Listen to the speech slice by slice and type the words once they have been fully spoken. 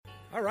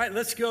All right,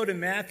 let's go to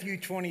Matthew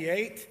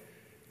 28.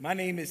 My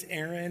name is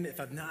Aaron.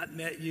 If I've not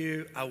met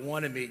you, I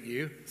want to meet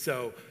you.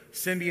 So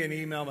send me an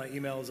email. My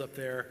email is up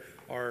there.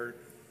 Or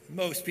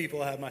most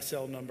people have my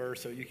cell number,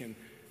 so you can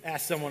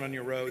ask someone on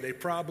your road. They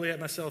probably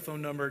have my cell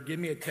phone number. Give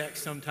me a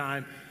text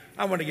sometime.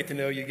 I want to get to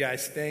know you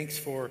guys. Thanks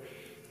for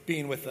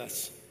being with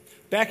us.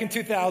 Back in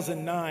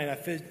 2009, I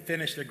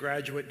finished a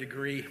graduate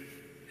degree,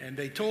 and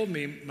they told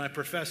me, my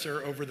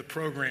professor over the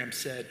program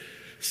said,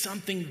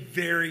 something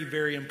very,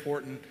 very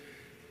important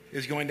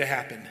is going to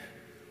happen.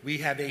 We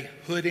have a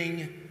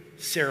hooding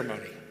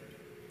ceremony.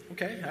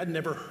 Okay, I'd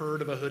never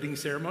heard of a hooding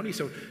ceremony,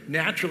 so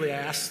naturally I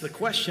asked the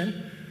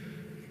question,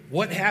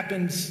 what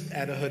happens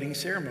at a hooding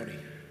ceremony?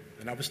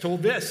 And I was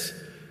told this,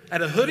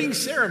 at a hooding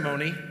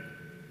ceremony,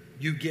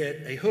 you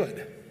get a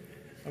hood.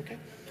 Okay?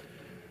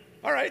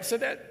 All right, so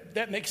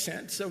that makes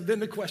sense. So then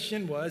the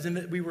question was,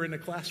 and we were in a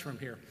classroom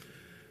here,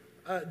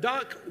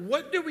 Doc,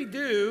 what do we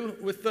do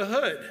with the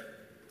hood?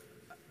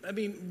 I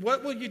mean,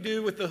 what will you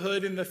do with the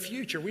hood in the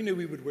future? We knew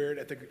we would wear it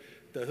at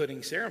the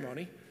hooding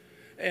ceremony.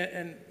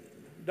 And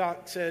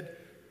Doc said,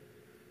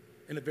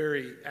 in a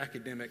very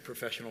academic,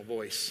 professional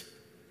voice,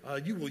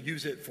 you will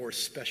use it for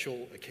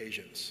special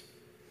occasions.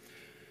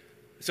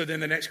 So then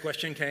the next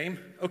question came,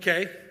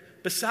 okay,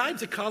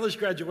 besides a college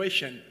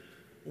graduation,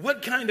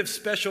 what kind of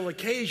special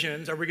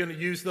occasions are we going to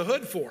use the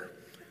hood for?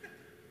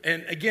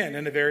 And again,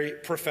 in a very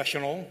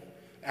professional,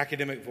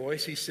 academic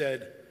voice, he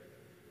said,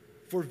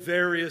 for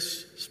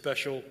various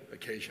special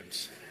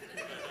occasions.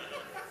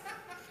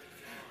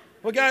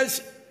 Well,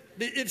 guys,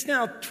 it's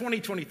now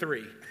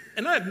 2023,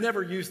 and I've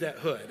never used that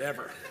hood,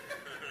 ever.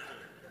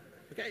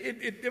 Okay,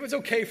 it was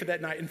okay for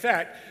that night. In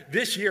fact,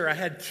 this year I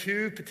had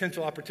two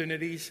potential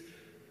opportunities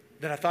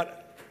that I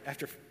thought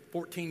after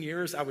 14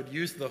 years I would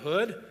use the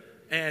hood,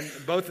 and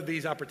both of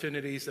these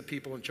opportunities, the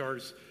people in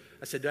charge,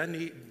 I said, do I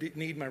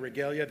need my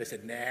regalia? They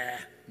said,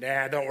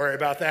 nah, don't worry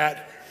about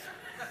that.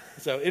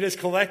 So it is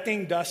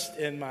collecting dust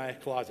in my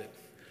closet.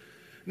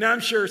 Now,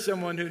 I'm sure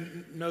someone who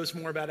knows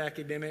more about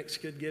academics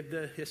could give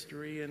the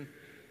history and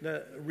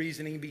the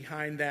reasoning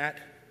behind that.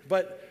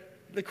 But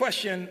the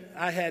question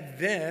I had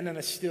then, and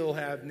I still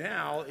have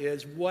now,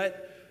 is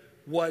what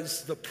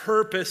was the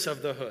purpose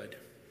of the hood?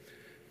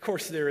 Of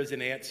course, there is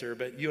an answer,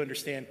 but you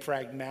understand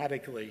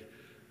pragmatically,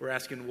 we're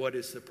asking, what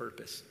is the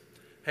purpose?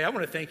 Hey, I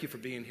want to thank you for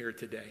being here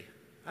today.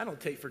 I don't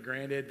take for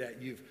granted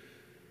that you've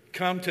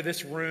come to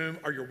this room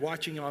or you're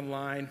watching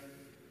online.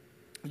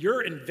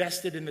 You're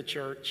invested in the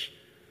church.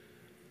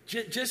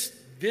 Just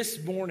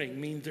this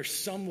morning means there's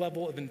some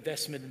level of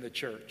investment in the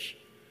church.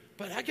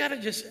 But I got to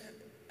just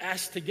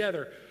ask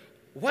together,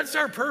 what's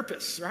our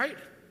purpose, right?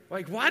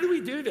 Like, why do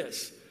we do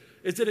this?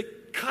 Is it a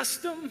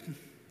custom?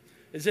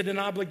 Is it an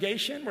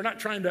obligation? We're not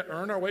trying to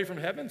earn our way from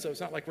heaven, so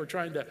it's not like we're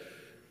trying to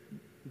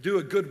do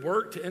a good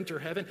work to enter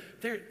heaven.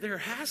 There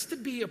has to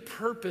be a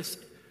purpose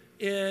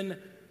in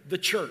the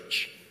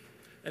church.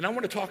 And I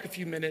want to talk a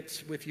few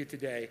minutes with you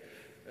today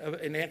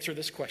and answer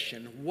this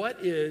question.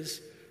 What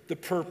is the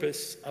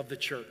purpose of the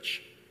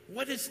church?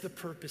 What is the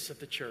purpose of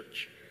the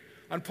church?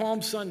 On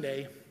Palm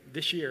Sunday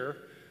this year,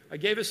 I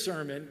gave a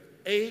sermon,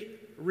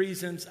 8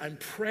 reasons I'm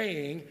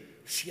praying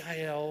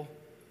CIL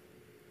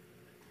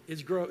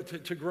is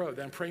to grow,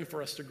 that I'm praying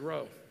for us to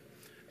grow.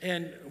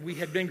 And we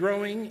had been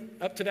growing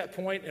up to that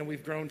point, and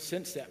we've grown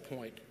since that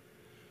point.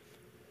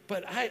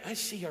 But I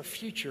see our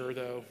future,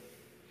 though,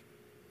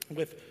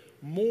 with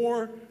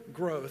more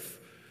growth,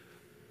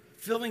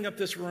 filling up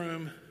this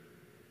room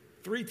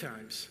 3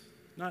 times,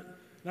 not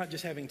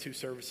just having 2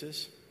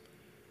 services,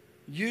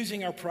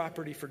 using our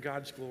property for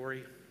God's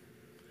glory,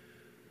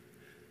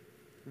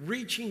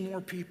 reaching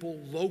more people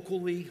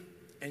locally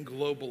and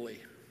globally.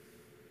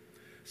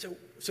 So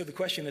the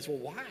question is, well,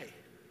 why?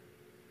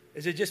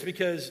 Is it just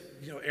because,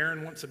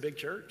 Aaron wants a big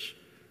church?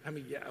 I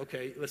mean, yeah,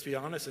 okay, let's be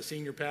honest, a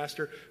senior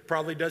pastor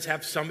probably does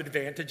have some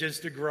advantages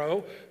to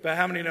grow, but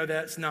how many know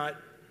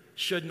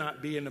should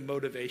not be in the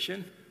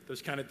motivation,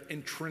 those kind of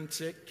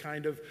intrinsic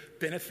kind of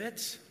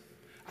benefits?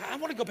 I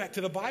want to go back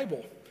to the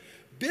Bible.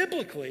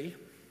 Biblically,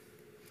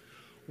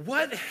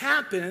 what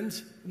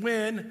happens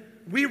when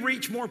we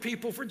reach more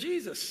people for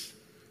Jesus?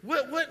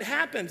 What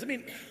happens? I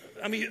mean,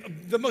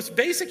 the most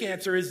basic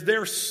answer is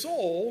their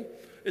soul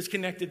is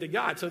connected to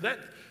God. So that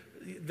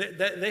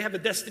they have a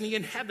destiny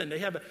in heaven.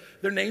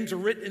 Their names are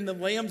written in the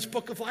Lamb's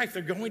book of life.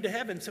 They're going to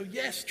heaven. So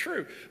yes,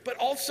 true. But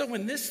also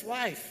in this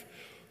life,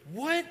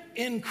 what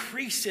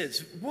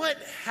increases? What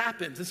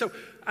happens? And so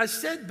I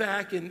said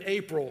back in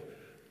April,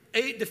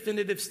 8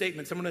 definitive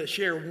statements. I'm going to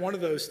share one of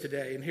those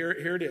today, and here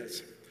it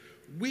is.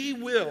 We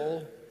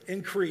will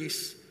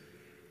increase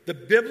the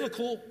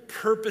biblical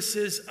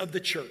purposes of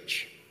the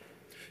church.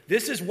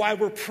 This is why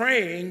we're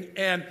praying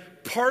and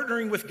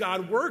partnering with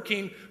God,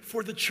 working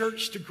for the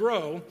church to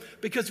grow,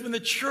 because when the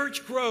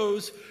church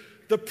grows,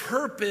 the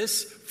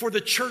purpose for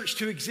the church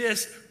to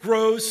exist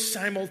grows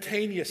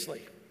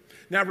simultaneously.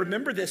 Now,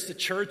 remember this, the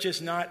church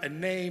is not a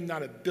name,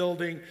 not a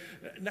building,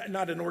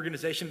 not an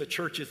organization. The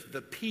church is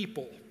the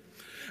people.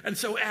 And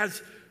so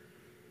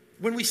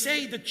when we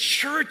say the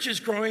church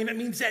is growing, it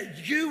means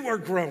that you are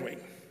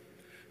growing.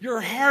 your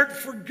heart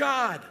for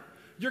God,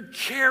 your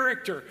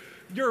character,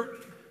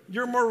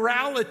 your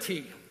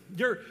morality,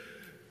 your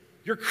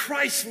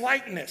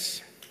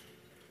Christ-likeness,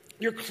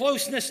 your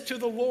closeness to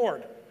the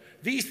Lord.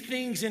 These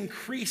things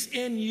increase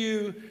in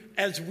you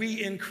as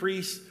we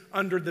increase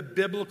under the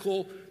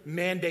biblical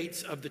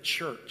mandates of the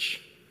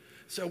church.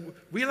 So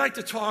we like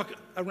to talk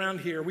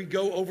around here. We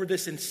go over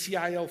this in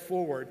CIL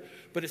Forward,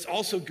 but it's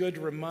also good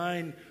to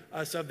remind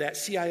us of that.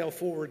 CIL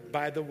Forward,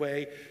 by the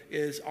way,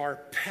 is our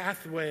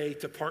pathway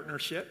to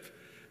partnership.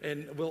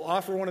 And we'll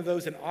offer one of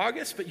those in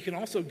August, but you can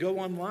also go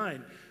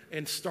online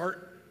and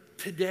start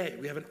today.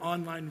 We have an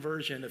online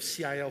version of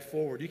CIL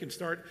Forward. You can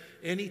start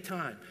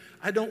anytime.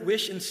 I don't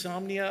wish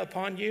insomnia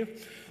upon you,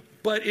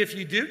 but if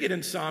you do get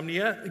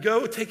insomnia,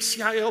 go take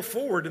CIL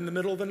Forward in the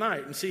middle of the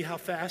night and see how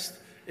fast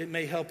it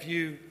may help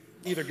you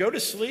either go to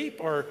sleep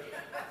or...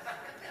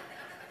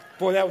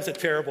 Boy, that was a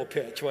terrible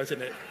pitch,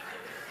 wasn't it?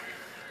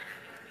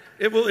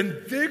 It will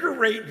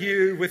invigorate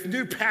you with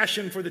new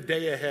passion for the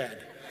day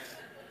ahead.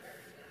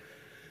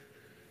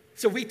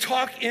 So we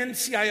talk in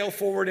CIL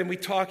Forward, and we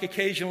talk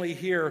occasionally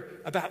here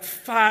about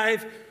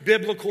 5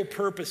 biblical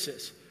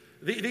purposes.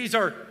 These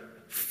are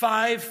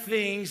 5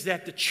 things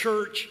that the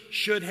church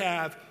should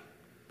have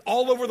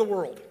all over the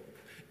world.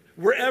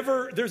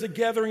 Wherever there's a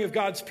gathering of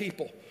God's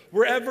people,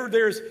 wherever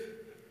there's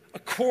a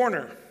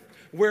corner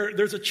where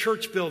there's a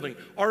church building,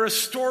 or a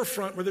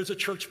storefront where there's a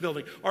church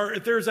building, or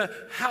if there's a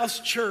house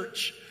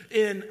church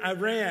in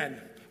Iran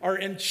or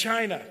in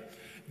China,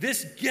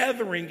 this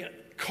gathering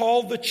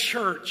called the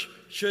church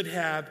should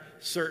have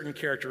certain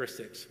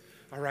characteristics.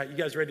 All right, you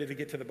guys ready to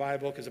get to the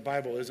Bible? Because the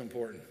Bible is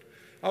important.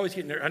 I always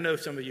get there. I know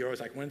some of you are always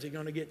like, when's he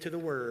going to get to the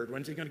Word?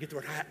 When's he going to get to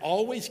the Word? I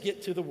always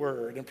get to the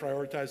Word and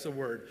prioritize the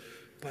Word.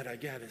 But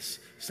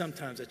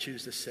sometimes I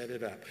choose to set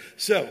it up.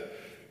 So,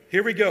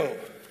 here we go.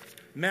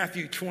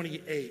 Matthew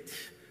 28,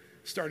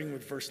 starting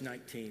with verse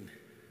 19.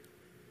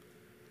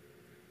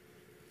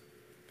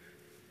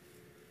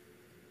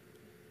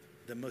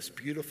 The most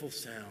beautiful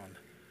sound.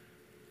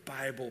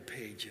 Bible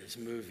pages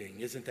moving.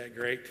 Isn't that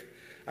great?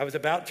 I was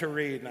about to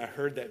read and I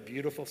heard that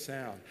beautiful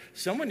sound.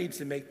 Someone needs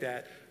to make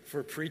that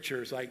for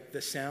preachers, like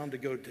the sound to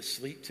go to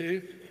sleep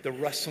to, the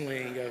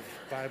rustling of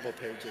Bible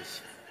pages.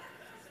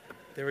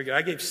 There we go.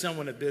 I gave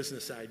someone a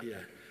business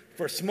idea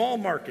for a small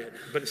market,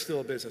 but it's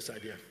still a business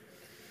idea.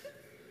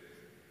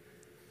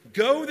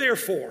 Go,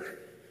 therefore,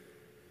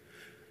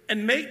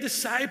 and make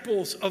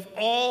disciples of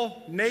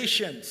all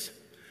nations,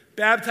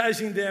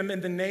 baptizing them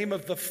in the name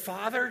of the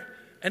Father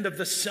and of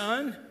the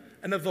Son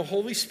and of the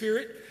Holy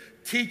Spirit,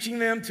 teaching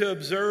them to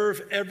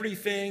observe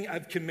everything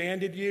I've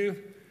commanded you.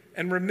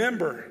 And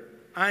remember,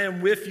 I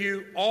am with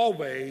you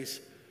always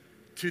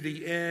to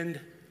the end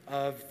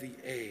of the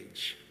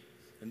age.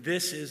 And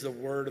this is the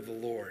word of the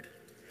Lord.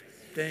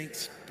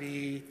 Thanks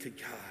be to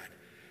God.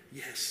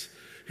 Yes.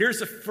 Here's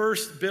the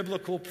first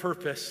biblical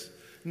purpose,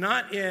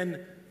 not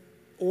in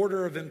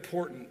order of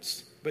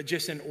importance, but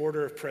just in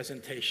order of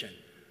presentation.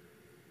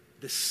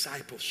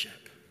 Discipleship.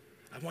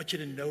 I want you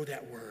to know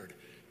that word,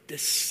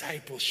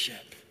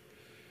 discipleship.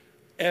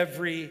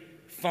 Every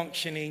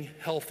functioning,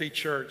 healthy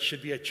church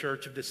should be a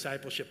church of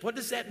discipleship. What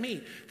does that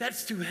mean?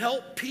 That's to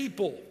help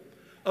people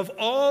of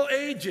all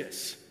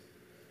ages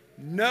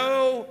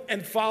know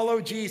and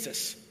follow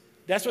Jesus.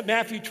 That's what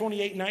Matthew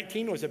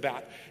 28:19 was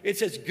about. It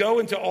says, go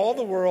into all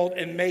the world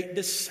and make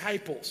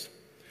disciples.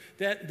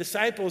 That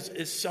disciples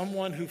is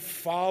someone who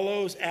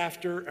follows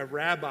after a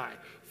rabbi,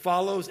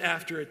 follows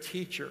after a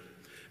teacher.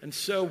 And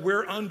so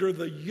we're under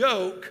the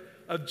yoke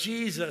of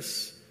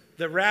Jesus,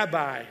 the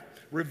rabbi,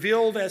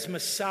 revealed as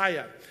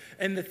Messiah.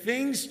 And the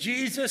things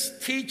Jesus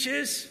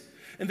teaches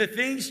and the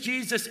things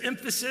Jesus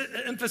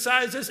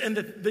emphasizes and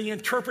the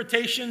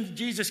interpretation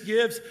Jesus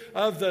gives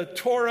of the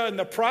Torah and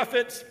the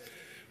prophets,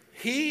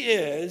 he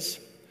is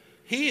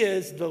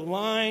the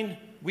line.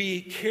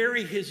 We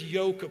carry his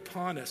yoke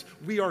upon us.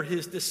 We are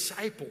his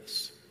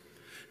disciples.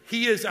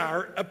 He is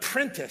our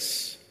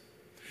apprentice.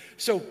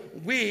 So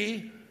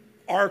we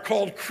are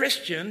called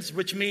Christians,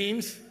 which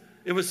means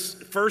it was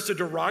first a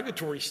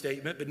derogatory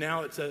statement, but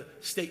now it's a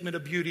statement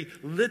of beauty.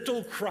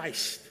 Little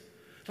Christ.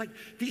 Like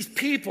these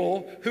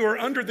people who are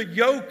under the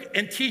yoke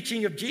and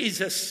teaching of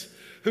Jesus,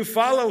 who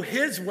follow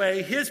his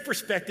way, his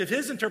perspective,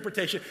 his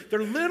interpretation.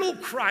 They're little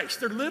Christ.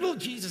 They're little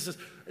Jesuses.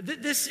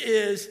 This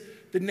is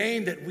the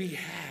name that we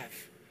have.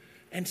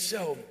 And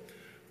so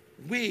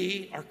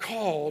we are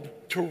called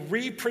to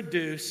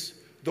reproduce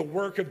the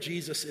work of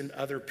Jesus in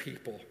other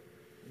people.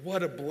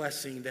 What a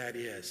blessing that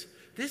is.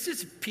 This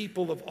is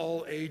people of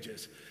all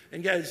ages.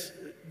 And guys,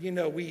 you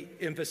know, we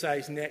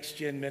emphasize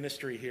next-gen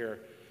ministry here,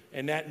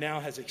 and that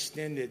now has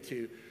extended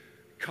to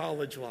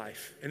college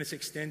life, and it's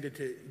extended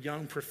to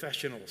young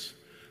professionals.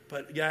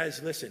 But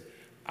guys, listen,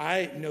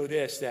 I know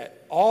this,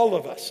 that all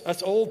of us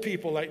old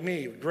people like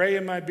me, gray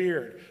in my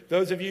beard,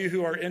 those of you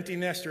who are empty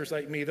nesters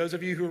like me, those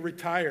of you who are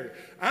retired,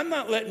 I'm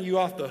not letting you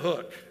off the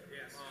hook.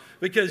 Yes.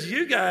 Because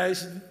you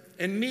guys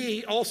and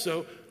me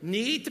also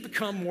need to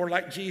become more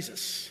like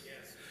Jesus.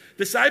 Yes.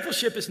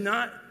 Discipleship is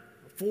not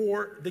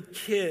for the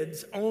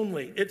kids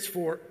only. It's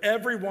for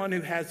everyone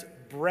who has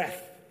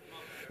breath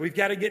We've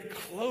got to get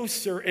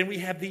closer, and we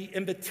have the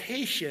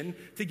invitation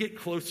to get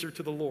closer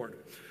to the Lord.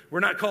 We're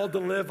not called to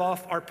live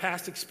off our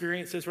past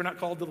experiences. We're not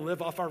called to live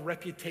off our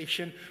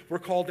reputation. We're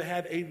called to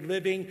have a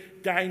living,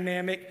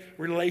 dynamic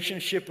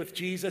relationship with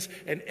Jesus.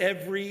 And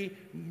every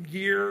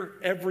year,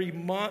 every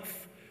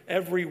month,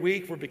 every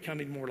week, we're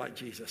becoming more like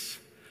Jesus.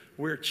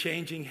 We're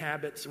changing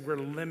habits. We're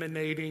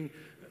eliminating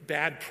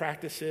bad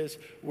practices.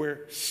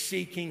 We're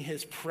seeking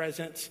his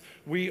presence.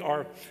 We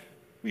are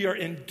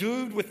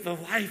endued with the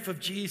life of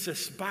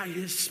Jesus by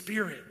his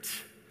Spirit.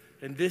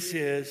 And this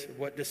is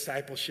what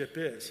discipleship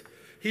is.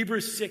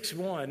 Hebrews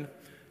 6:1,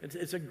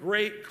 it's a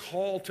great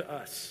call to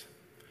us.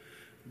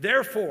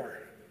 Therefore,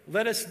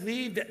 let us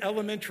leave the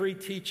elementary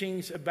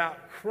teachings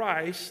about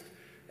Christ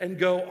and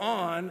go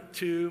on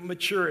to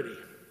maturity.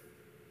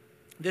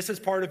 This is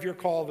part of your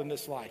call in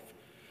this life.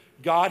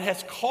 God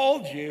has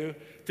called you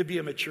to be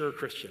a mature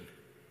Christian.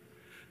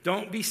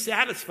 Don't be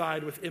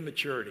satisfied with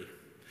immaturity.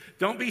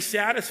 Don't be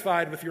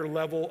satisfied with your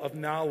level of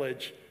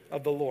knowledge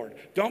of the Lord.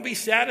 Don't be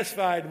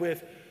satisfied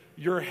with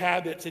your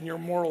habits and your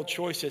moral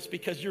choices,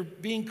 because you're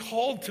being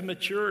called to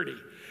maturity.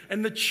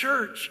 And the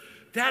church,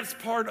 that's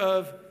part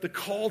of the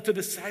call to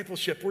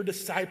discipleship. We're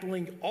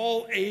discipling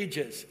all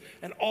ages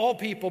and all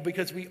people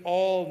because we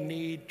all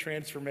need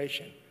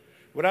transformation.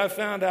 What I've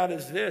found out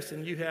is this,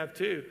 and you have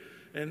too,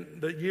 in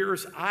the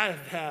years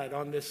I've had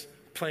on this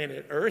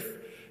planet Earth,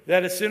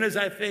 that as soon as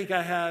I think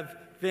I have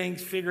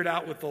things figured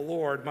out with the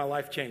Lord, my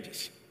life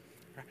changes.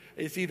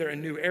 It's either a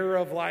new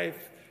era of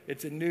life,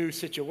 it's a new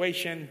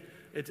situation,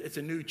 it's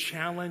a new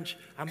challenge.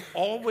 I'm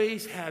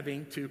always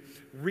having to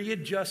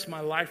readjust my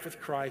life with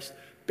Christ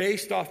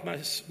based off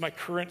my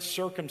current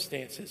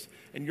circumstances.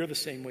 And you're the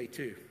same way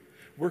too.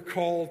 We're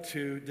called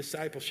to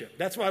discipleship.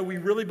 That's why we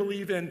really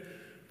believe in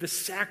the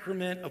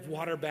sacrament of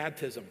water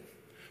baptism.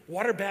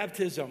 Water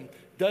baptism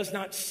does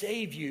not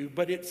save you,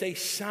 but it's a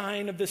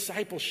sign of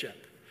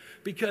discipleship.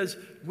 Because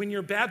when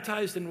you're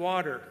baptized in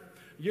water,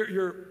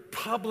 you're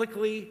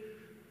publicly,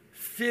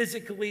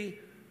 physically,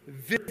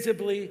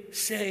 visibly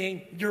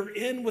saying you're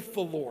in with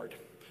the Lord.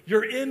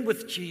 You're in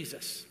with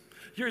Jesus.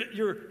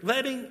 You're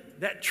letting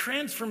that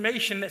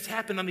transformation that's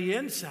happened on the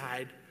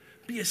inside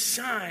be a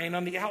sign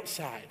on the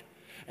outside.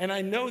 And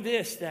I know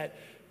this, that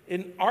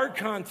in our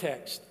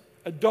context,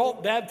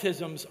 adult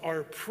baptisms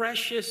are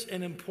precious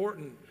and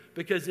important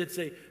because it's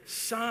a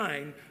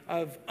sign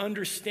of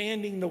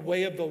understanding the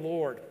way of the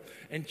Lord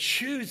and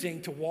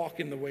choosing to walk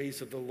in the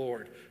ways of the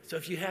Lord. So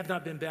if you have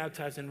not been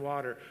baptized in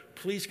water,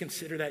 please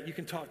consider that. You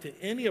can talk to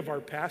any of our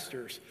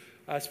pastors,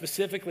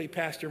 specifically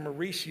Pastor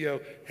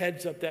Mauricio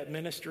heads up that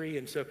ministry,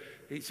 and so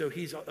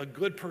he's a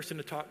good person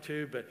to talk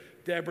to. But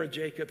Deborah,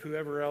 Jacob,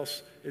 whoever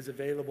else is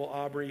available,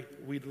 Aubrey,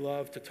 we'd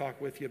love to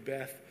talk with you,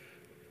 Beth,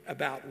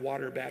 about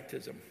water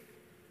baptism.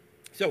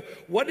 So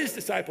what is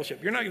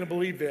discipleship? You're not going to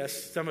believe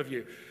this, some of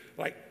you.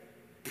 Like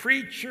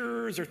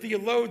preachers or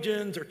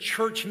theologians or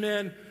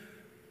churchmen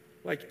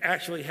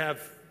actually have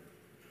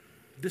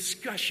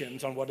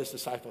discussions on what is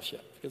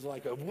discipleship. Because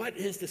what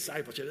is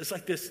discipleship? It's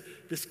like this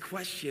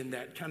question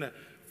that kind of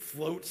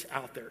floats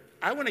out there.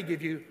 I want to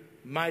give you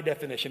my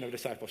definition of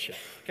discipleship,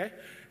 okay?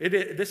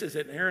 This is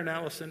an Aaron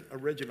Allison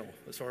original,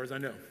 as far as I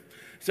know.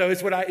 So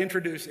it's what I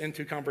introduce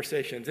into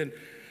conversations. And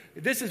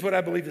this is what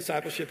I believe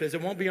discipleship is.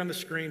 It won't be on the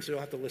screen, so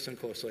you'll have to listen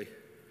closely.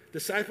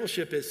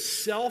 Discipleship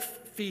is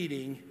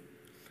self-feeding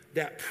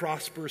that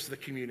prospers the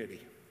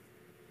community.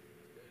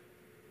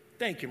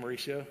 Thank you,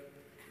 Mauricio.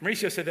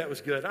 Mauricio said that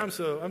was good. I'm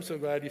so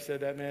glad you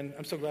said that, man.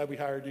 I'm so glad we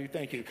hired you.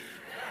 Thank you.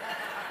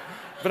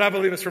 But I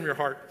believe it's from your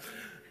heart.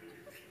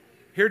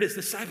 Here it is.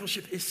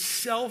 Discipleship is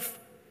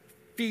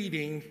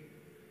self-feeding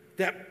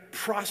that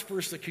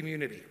prospers the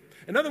community.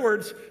 In other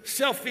words,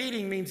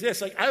 self-feeding means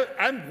this.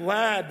 I'm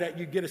glad that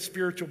you get a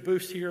spiritual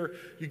boost here.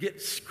 You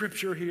get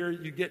scripture here.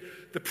 You get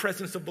the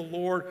presence of the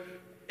Lord.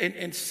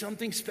 And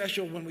something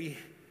special when we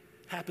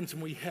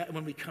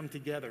come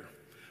together.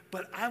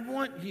 But I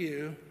want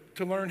you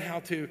to learn how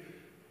to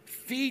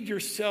feed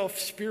yourself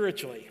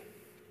spiritually.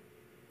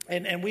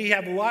 And we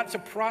have lots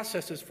of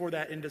processes for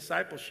that in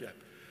discipleship.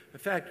 In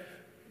fact,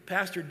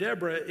 Pastor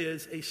Deborah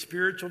is a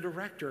spiritual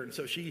director, and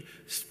so she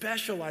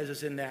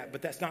specializes in that,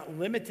 but that's not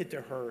limited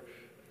to her.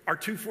 Our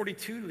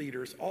 242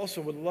 leaders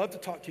also would love to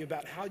talk to you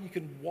about how you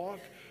can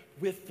walk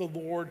with the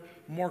Lord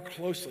more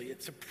closely.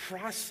 It's a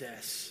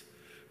process,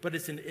 but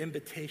it's an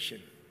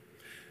invitation.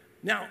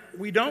 Now,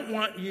 we don't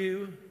want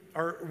you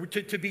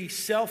to be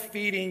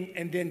self-feeding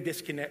and then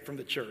disconnect from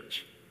the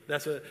church.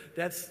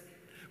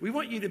 We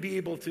want you to be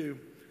able to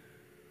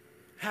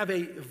have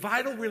a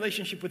vital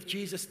relationship with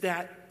Jesus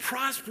that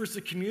prospers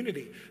the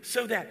community,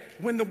 so that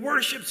when the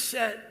worship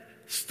set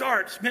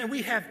starts, man,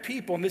 we have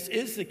people, and this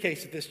is the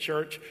case at this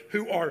church,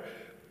 who are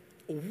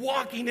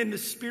walking in the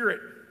Spirit.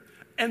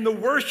 And the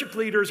worship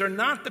leaders are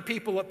not the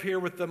people up here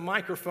with the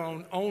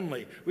microphone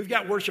only. We've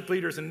got worship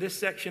leaders in this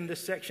section,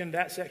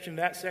 that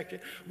section.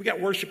 We got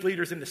worship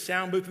leaders in the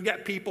sound booth. We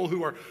got people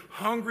who are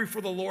hungry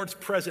for the Lord's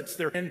presence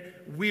there. And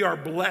we are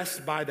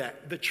blessed by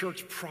that. The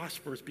church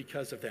prospers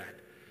because of that.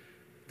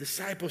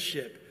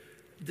 Discipleship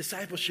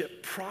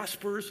Discipleship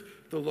prospers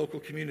the local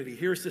community.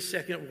 Here's the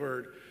second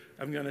word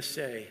I'm going to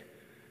say.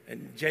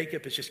 And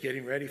Jacob is just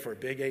getting ready for a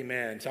big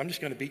amen. So I'm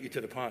just going to beat you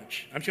to the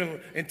punch. I'm just going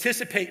to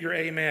anticipate your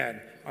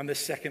amen on the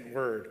second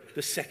word,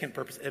 the second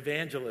purpose,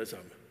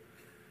 evangelism.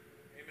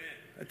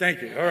 Amen.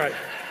 Thank you. All right.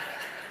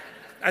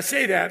 I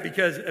say that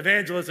because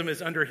evangelism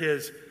is under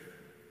his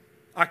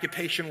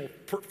occupational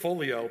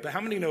portfolio. But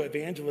how many know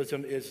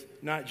evangelism is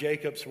not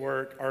Jacob's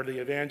work or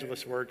the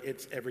evangelist's work?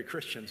 It's every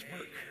Christian's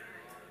work.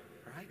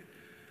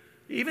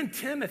 Even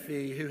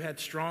Timothy, who had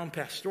strong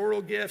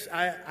pastoral gifts,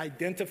 I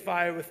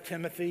identify with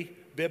Timothy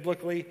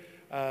biblically.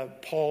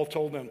 Paul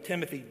told him,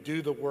 Timothy,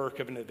 do the work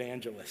of an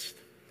evangelist.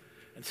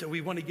 And so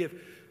we want to give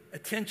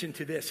attention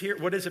to this. Here,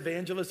 what is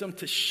evangelism?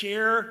 To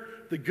share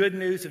the good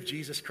news of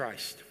Jesus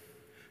Christ.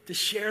 To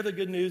share the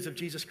good news of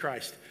Jesus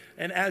Christ.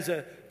 And as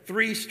a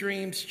Three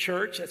Streams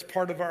church, that's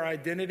part of our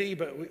identity,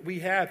 but we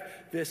have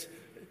this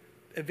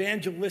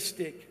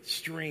evangelistic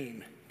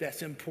stream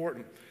that's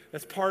important.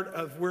 That's part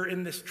of, we're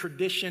in this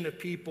tradition of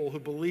people who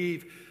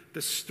believe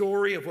the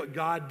story of what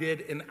God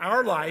did in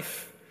our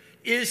life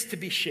is to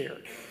be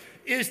shared,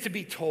 is to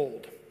be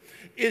told,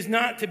 is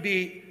not to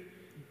be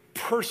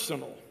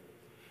personal.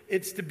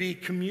 It's to be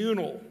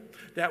communal,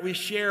 that we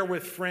share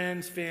with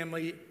friends,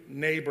 family,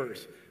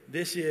 neighbors.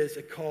 This is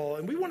a call,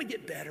 and we want to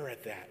get better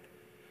at that.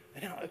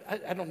 And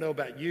I don't know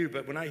about you,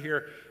 but when I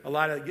hear a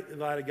lot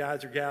of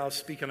guys or gals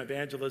speak on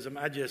evangelism,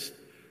 I just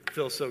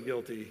feel so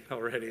guilty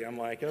already. I'm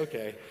like,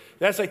 okay,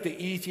 that's like the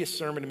easiest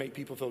sermon to make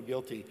people feel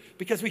guilty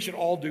because we should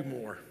all do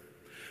more.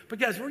 But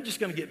guys, we're just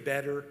going to get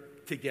better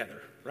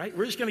together, right?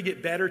 We're just going to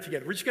get better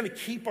together. We're just going to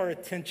keep our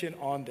attention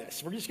on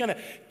this. We're just going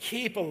to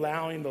keep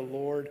allowing the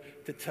Lord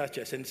to touch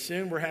us. And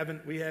soon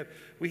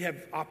we have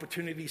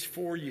opportunities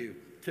for you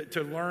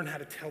to learn how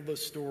to tell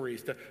those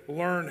stories, to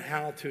learn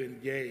how to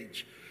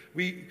engage.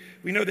 We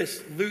know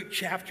this. Luke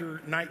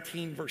chapter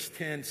 19, verse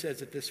 10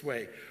 says it this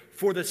way: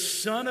 "For the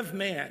Son of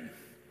Man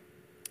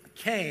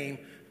came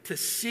to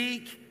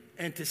seek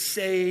and to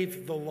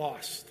save the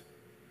lost."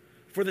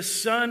 For the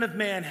Son of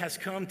Man has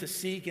come to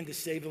seek and to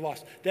save the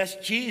lost. That's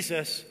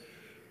Jesus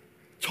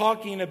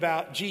talking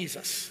about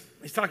Jesus.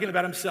 He's talking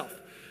about himself.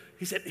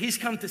 He said he's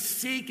come to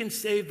seek and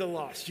save the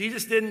lost.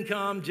 Jesus didn't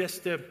come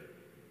just to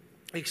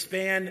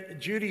expand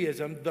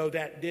Judaism, though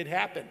that did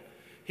happen.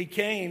 He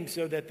came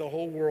so that the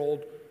whole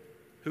world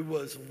who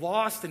was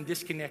lost and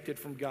disconnected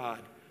from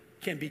God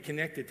can be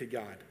connected to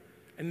God.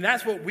 And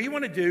that's what we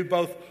want to do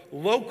both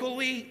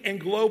locally and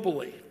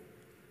globally.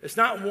 It's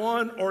not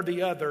one or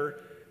the other,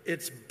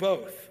 it's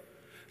both.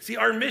 See,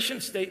 our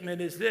mission statement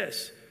is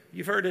this.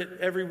 You've heard it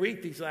every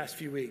week these last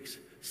few weeks.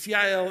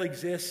 CIL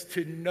exists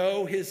to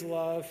know his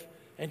love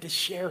and to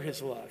share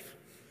his love.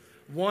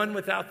 One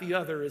without the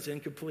other is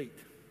incomplete.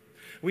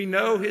 We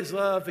know his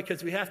love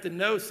because we have to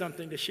know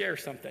something to share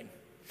something.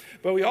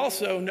 But we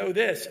also know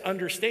this,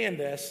 understand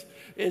this,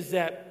 is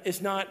that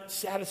it's not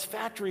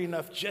satisfactory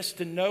enough just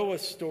to know a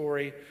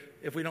story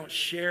if we don't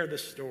share the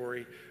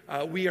story.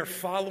 We are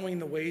following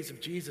the ways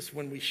of Jesus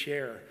when we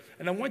share.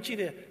 And I want you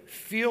to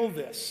feel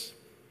this,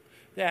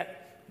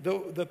 that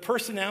the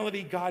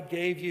personality God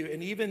gave you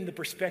and even the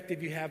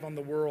perspective you have on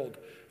the world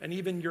and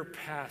even your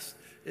past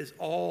is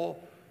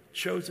all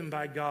chosen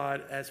by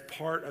God as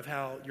part of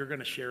how you're going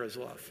to share his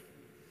love.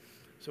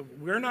 So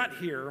we're not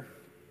here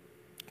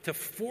to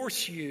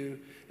force you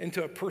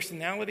into a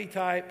personality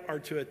type or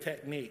to a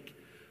technique.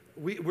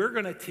 We're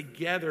going to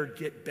together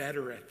get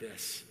better at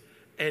this.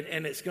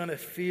 And it's going to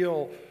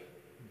feel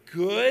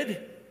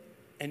good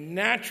and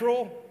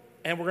natural.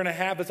 And we're going to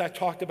have, as I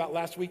talked about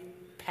last week,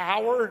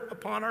 power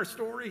upon our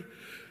story.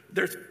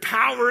 There's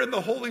power in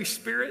the Holy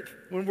Spirit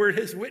when we're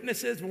his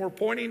witnesses, when we're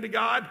pointing to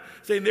God,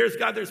 saying there's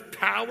God, there's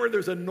power,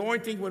 there's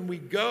anointing when we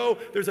go,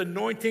 there's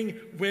anointing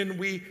when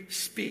we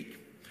speak.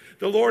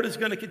 The Lord is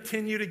going to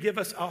continue to give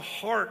us a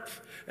heart,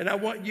 and I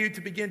want you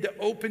to begin to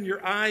open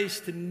your eyes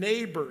to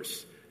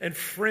neighbors and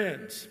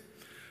friends.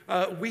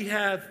 We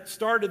have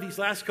started these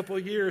last couple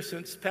of years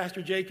since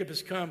Pastor Jacob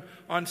has come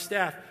on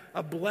staff,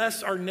 a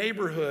Bless Our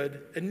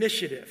Neighborhood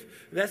initiative.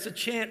 That's a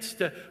chance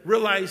to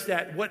realize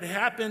that what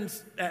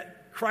happens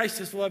at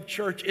Christ is Love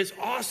Church is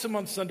awesome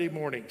on Sunday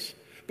mornings,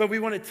 but we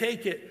want to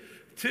take it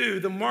to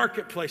the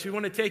marketplace. We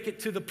want to take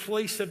it to the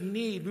place of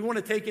need. We want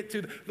to take it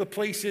to the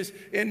places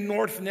in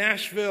North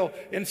Nashville,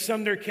 in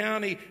Sumner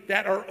County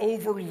that are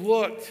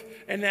overlooked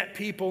and that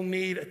people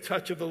need a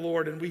touch of the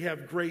Lord. And we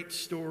have great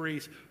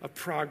stories of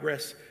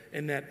progress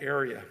in that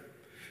area.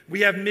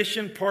 We have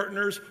mission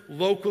partners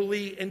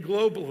locally and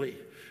globally.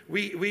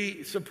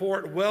 We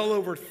support well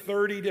over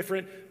 30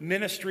 different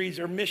ministries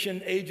or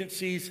mission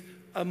agencies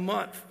a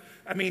month.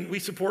 I mean, we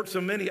support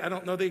so many, I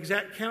don't know the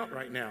exact count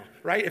right now,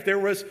 right? If there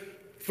was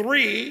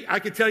 3, I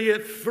could tell you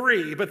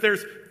 3, but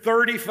there's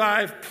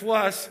 35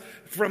 plus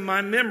from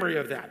my memory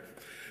of that.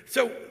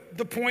 So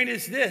the point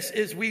is this,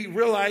 is we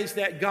realize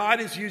that God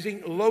is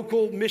using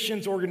local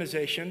missions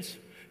organizations.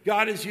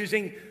 God is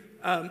using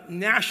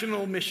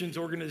national missions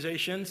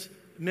organizations,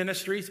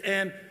 ministries,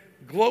 and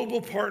global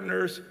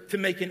partners to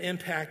make an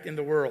impact in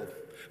the world.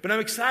 But I'm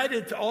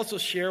excited to also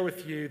share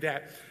with you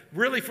that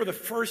really for the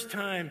first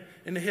time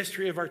in the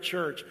history of our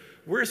church,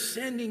 we're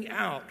sending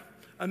out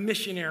a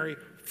missionary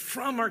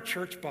from our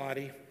church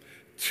body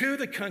to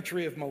the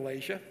country of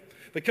Malaysia.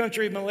 The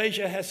country of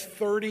Malaysia has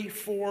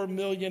 34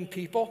 million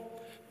people.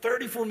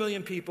 34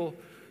 million people,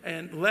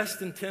 and less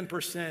than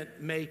 10%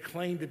 may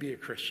claim to be a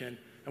Christian.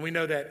 And we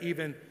know that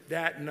even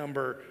that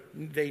number,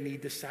 they need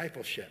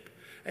discipleship.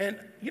 And,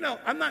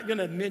 I'm not going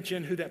to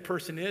mention who that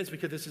person is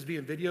because this is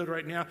being videoed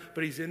right now,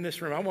 but he's in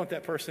this room. I want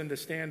that person to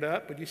stand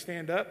up. Would you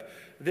stand up?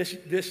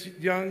 This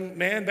young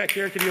man back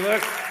there, can you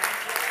look?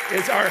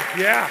 Is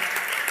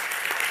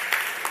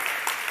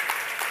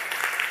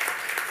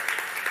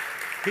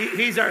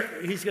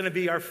he's going to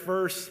be our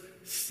first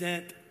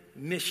sent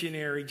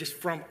missionary just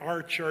from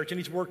our church, and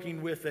he's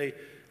working with a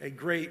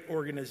great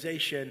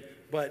organization,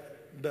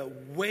 but the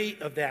weight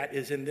of that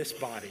is in this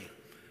body.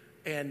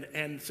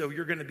 And so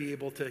you're going to be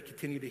able to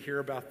continue to hear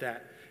about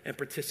that and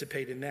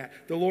participate in that.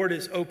 The Lord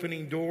is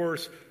opening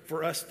doors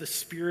for us. The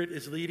Spirit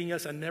is leading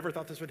us. I never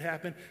thought this would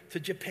happen, to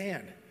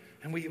Japan.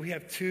 And we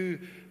have two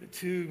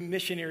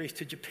missionaries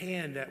to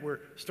Japan that we're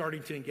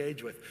starting to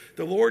engage with.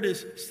 The Lord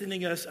is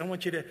sending us, I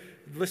want you to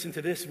listen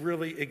to this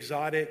really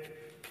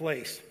exotic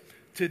place,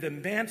 to the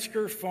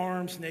Mansker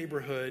Farms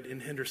neighborhood in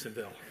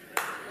Hendersonville.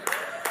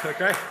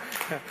 Okay?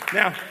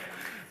 Now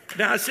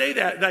I say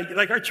that,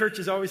 like our church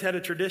has always had a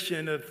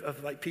tradition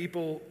of like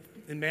people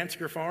in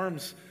Mansker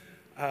Farms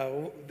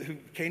who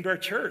came to our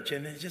church,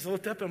 and just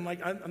looked up and I'm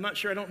like, I'm not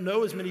sure, I don't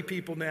know as many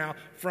people now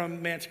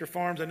from Mansker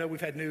Farms. I know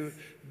we've had new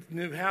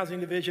housing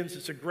divisions.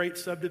 It's a great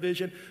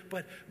subdivision,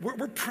 but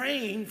we're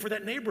praying for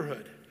that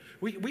neighborhood.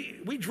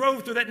 We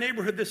drove through that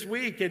neighborhood this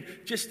week, and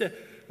just to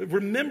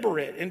remember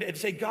it and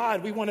say,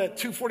 God, we want a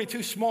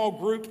 242 small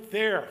group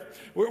there.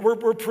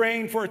 We're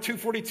praying for a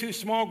 242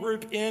 small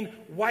group in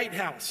White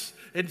House.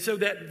 And so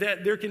that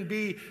there can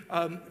be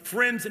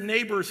friends and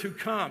neighbors who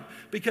come,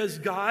 because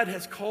God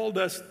has called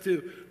us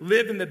to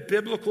live in the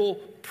biblical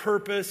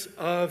purpose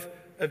of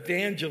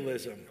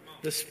evangelism.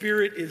 The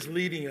Spirit is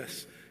leading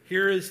us.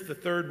 Here is the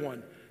third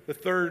one. The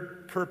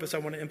third purpose I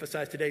want to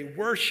emphasize today: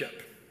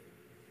 worship.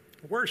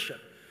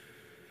 Worship.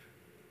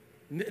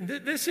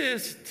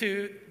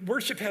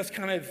 Worship has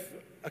kind of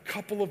a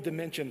couple of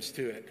dimensions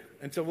to it.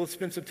 And so we'll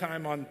spend some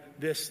time on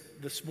this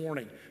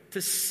morning.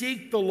 To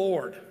seek the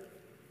Lord.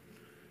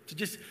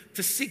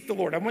 To seek the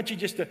Lord. I want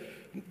you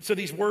so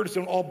these words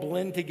don't all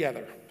blend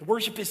together.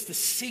 Worship is to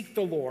seek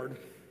the Lord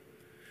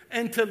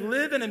and to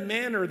live in a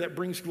manner that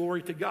brings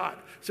glory to God.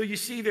 So you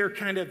see there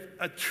kind of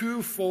a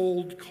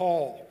twofold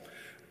call.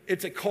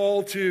 It's a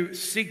call to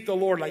seek the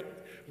Lord, like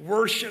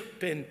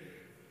worship and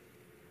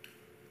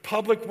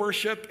public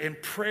worship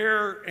and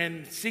prayer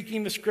and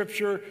seeking the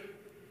Scripture,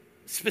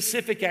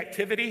 specific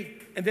activity.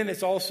 And then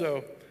it's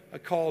also a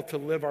call to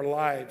live our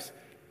lives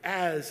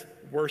as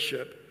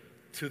worship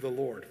to the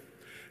Lord.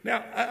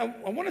 Now,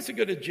 I want us to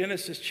go to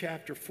Genesis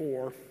chapter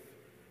 4,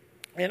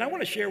 and I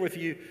want to share with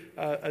you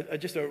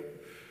just a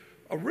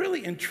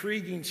really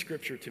intriguing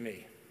scripture to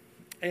me.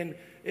 And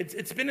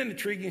it's been an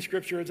intriguing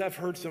scripture as I've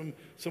heard some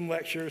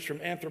lectures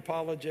from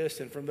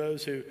anthropologists and from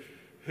those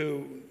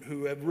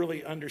who have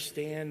really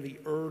understand the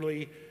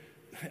early,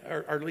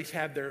 or at least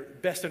have their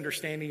best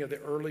understanding of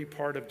the early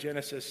part of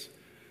Genesis.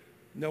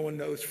 No one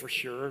knows for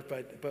sure,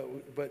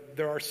 but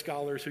there are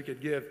scholars who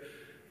could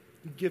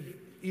give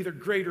either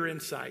greater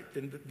insight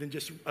than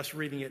just us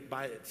reading it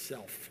by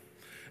itself.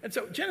 And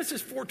so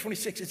Genesis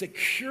 4:26 is a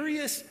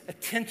curious,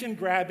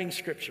 attention-grabbing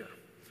scripture.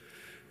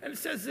 And it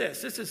says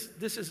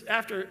this is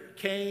after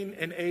Cain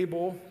and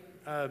Abel.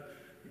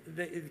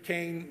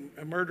 Cain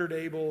murdered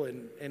Abel,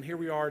 and here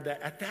we are,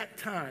 that at that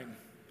time,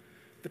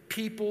 the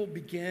people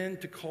began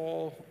to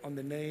call on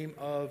the name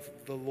of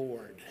the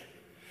Lord.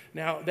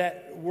 Now,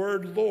 that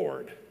word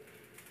Lord,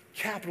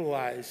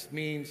 capitalized,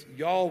 means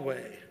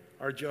Yahweh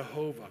or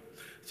Jehovah.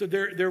 So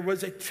there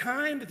was a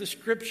time that the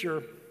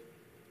scripture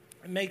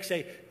makes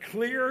a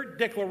clear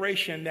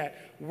declaration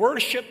that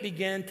worship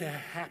began to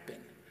happen.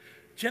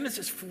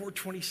 Genesis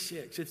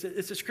 4:26.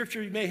 It's a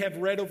scripture you may have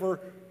read over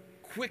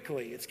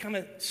quickly. It's kind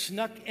of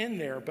snuck in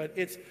there, but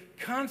it's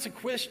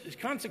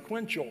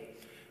consequential.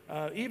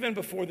 Even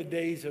before the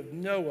days of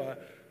Noah,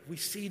 we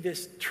see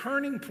this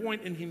turning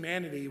point in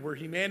humanity where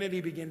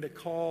humanity began to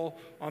call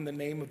on the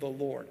name of the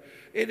Lord.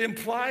 It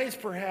implies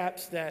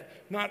perhaps that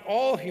not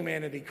all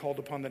humanity called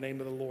upon the name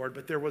of the Lord,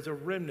 but there was a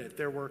remnant.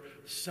 There were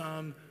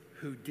some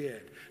who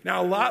did.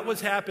 Now, a lot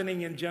was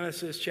happening in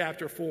Genesis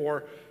chapter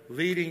 4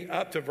 leading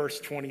up to verse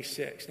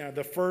 26. Now,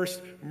 the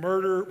first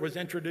murder was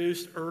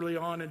introduced early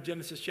on in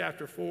Genesis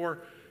chapter 4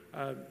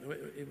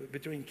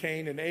 between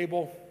Cain and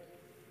Abel.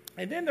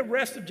 And then the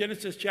rest of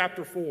Genesis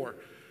chapter 4,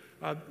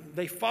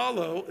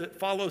 it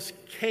follows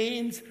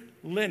Cain's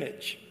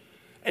lineage.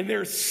 And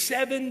there's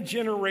 7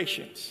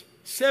 generations.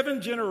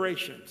 7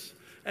 generations.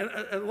 And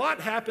a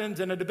lot happens,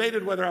 and I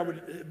debated whether I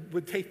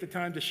would take the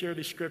time to share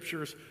these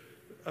scriptures.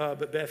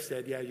 But Beth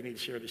said, yeah, you need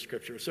to share these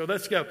scriptures. So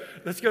let's go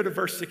to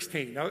verse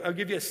 16. I'll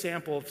give you a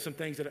sample of some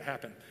things that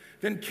happened.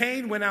 Then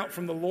Cain went out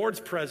from the Lord's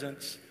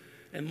presence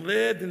and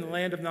lived in the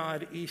land of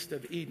Nod east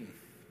of Eden.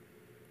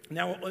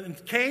 Now, when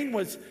Cain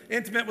was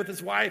intimate with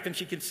his wife and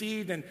she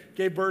conceived and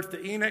gave birth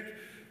to Enoch,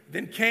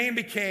 then Cain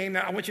became,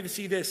 now I want you to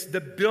see this,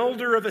 the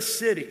builder of a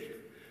city.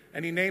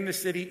 And he named the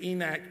city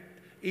Enoch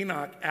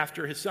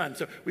after his son.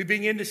 So we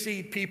begin to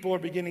see people are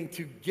beginning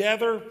to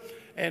gather.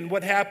 And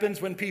what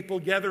happens when people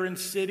gather in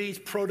cities?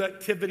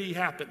 Productivity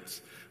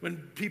happens. When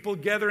people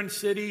gather in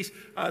cities,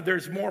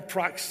 there's more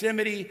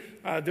proximity,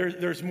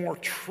 there's more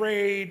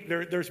trade,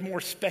 there's more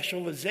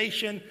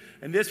specialization.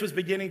 And this was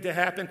beginning to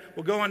happen.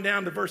 We'll go on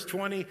down to verse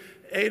 20.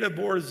 Ada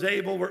bore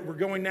Zabel. We're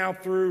going now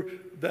through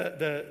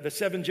the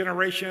 7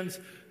 generations.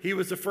 He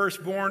was the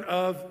firstborn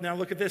of, now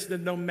look at this, the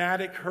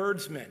nomadic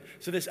herdsmen.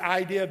 So this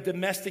idea of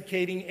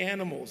domesticating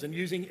animals and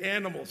using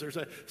animals. There's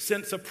a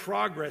sense of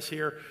progress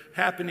here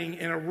happening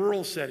in a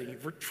rural setting.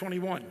 Verse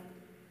 21.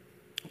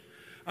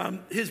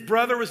 His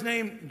brother was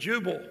named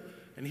Jubal,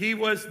 and he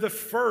was the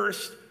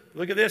first,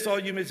 look at this, all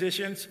you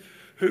musicians,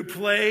 who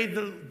played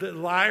the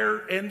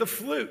lyre and the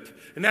flute.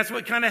 And that's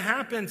what kind of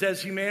happens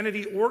as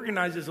humanity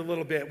organizes a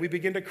little bit. We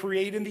begin to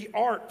create in the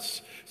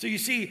arts. So you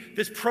see,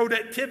 this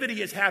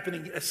productivity is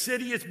happening. A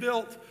city is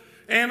built.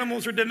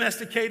 Animals are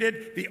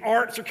domesticated. The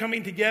arts are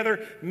coming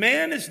together.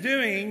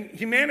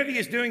 Humanity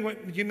is doing what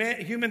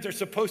humans are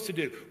supposed to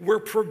do. We're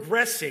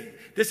progressing.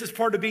 This is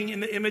part of being in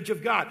the image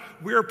of God.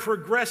 We're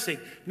progressing.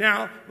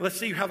 Now, let's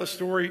see how the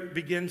story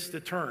begins to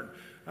turn.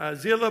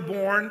 Zillah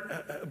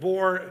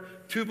bore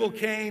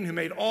Tubal-Cain, who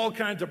made all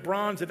kinds of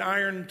bronze and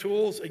iron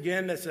tools.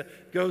 Again,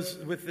 that goes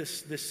with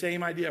this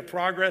same idea of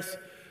progress.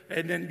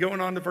 And then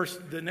going on to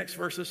the next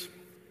verses.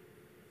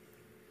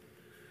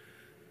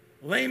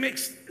 Lamech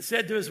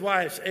said to his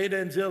wives, Ada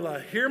and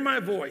Zillah, hear my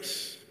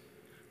voice,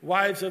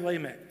 wives of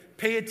Lamech.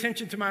 Pay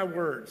attention to my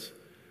words.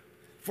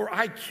 For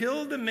I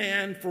killed a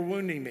man for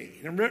wounding me.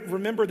 And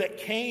remember that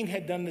Cain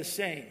had done the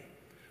same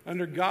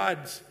under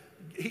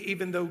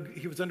even though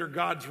he was under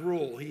God's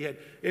rule, he had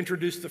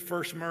introduced the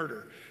first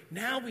murder.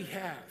 Now we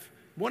have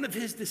one of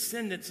his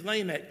descendants,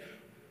 Lamech,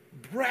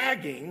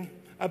 bragging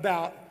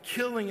about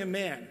killing a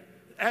man,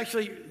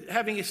 actually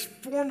having a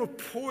form of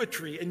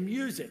poetry and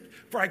music.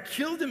 For I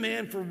killed a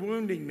man for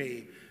wounding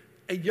me,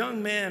 a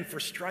young man for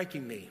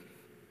striking me.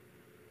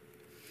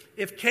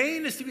 If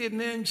Cain is to be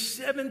avenged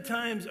 7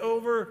 times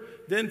over,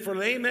 then for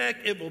Lamech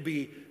it will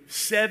be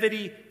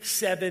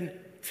 77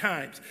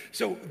 times.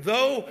 So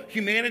though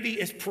humanity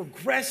is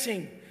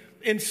progressing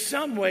in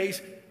some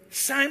ways,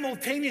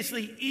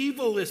 simultaneously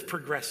evil is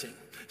progressing.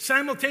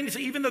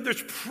 Simultaneously, even though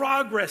there's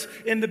progress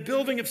in the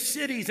building of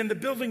cities and the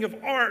building of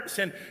arts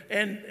and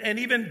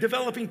even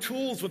developing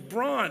tools with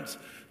bronze,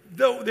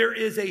 though there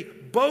is a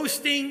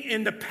boasting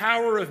in the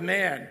power of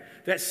man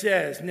that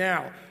says,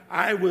 now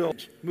I will.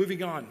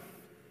 Moving on.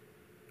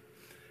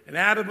 And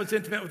Adam was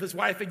intimate with his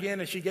wife again,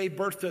 and she gave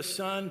birth to a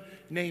son,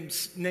 named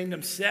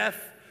him Seth.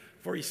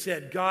 For he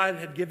said, God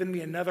had given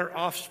me another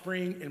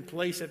offspring in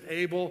place of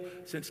Abel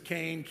since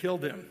Cain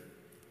killed him.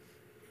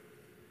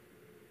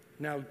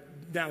 Now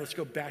let's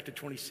go back to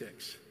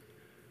 26.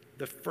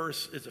 The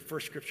first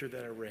scripture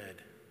that I read.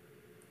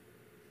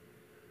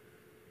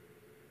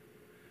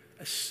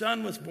 A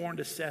son was born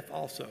to Seth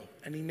also,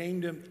 and he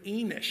named him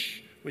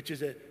Enosh, which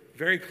is a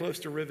very close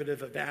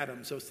derivative of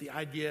Adam. So it's the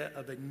idea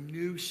of a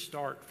new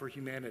start for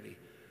humanity.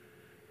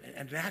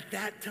 And at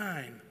that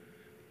time,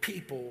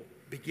 people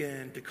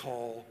began to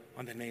call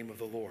on the name of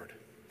the Lord.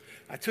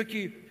 I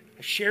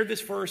shared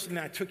this verse, and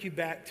I took you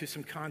back to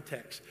some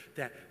context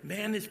that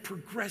man is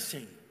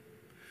progressing,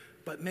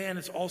 but man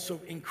is also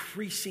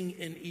increasing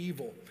in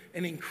evil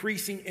and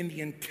increasing in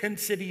the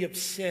intensity of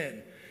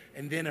sin.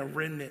 And then a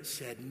remnant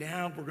said,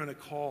 now we're going to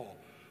call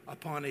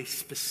upon a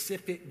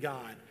specific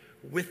God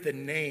with the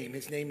name.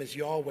 His name is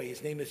Yahweh.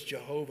 His name is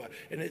Jehovah.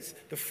 And it's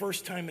the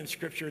first time in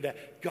Scripture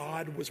that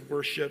God was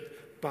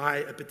worshiped by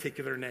a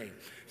particular name.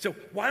 So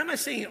why am I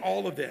saying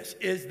all of this?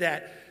 Is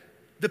that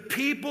the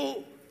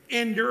people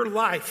in your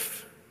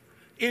life,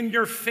 in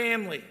your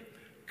family,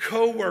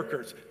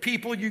 co-workers,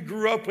 people you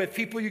grew up with,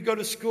 people you go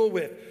to school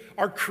with,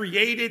 are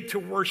created to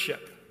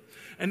worship.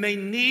 And they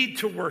need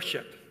to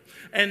worship.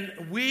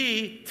 And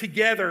we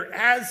together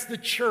as the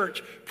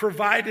church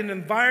provide an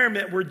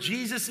environment where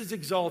Jesus is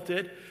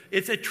exalted.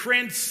 It's a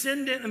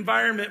transcendent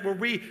environment where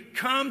we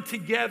come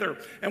together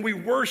and we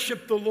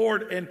worship the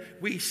Lord and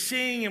we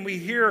sing and we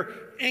hear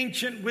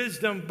ancient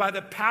wisdom by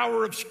the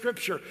power of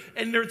Scripture.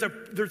 And there's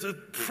a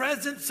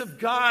presence of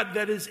God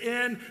that is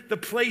in the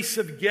place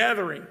of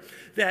gathering,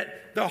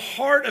 that the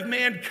heart of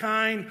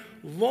mankind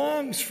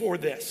longs for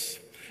this.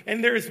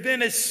 And there's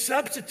been a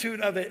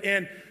substitute of it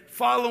in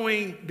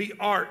following the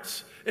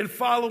arts and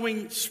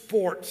following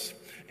sports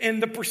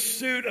and the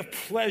pursuit of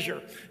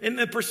pleasure and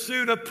the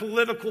pursuit of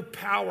political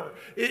power.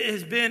 It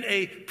has been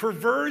a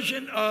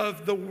perversion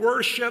of the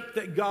worship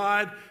that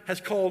God has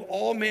called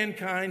all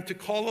mankind to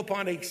call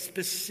upon a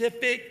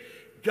specific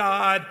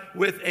God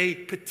with a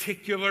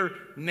particular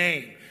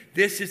name.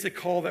 This is the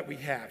call that we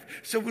have.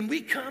 So when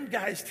we come,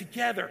 guys,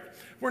 together,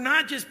 we're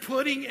not just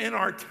putting in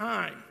our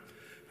time.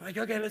 Like,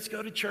 okay, let's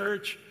go to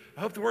church. I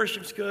hope the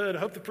worship's good. I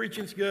hope the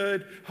preaching's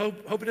good. Hope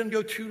it doesn't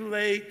go too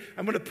late.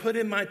 I'm going to put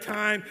in my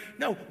time.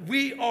 No,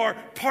 we are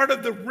part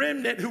of the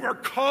remnant who are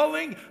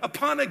calling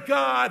upon a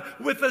God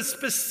with a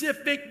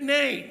specific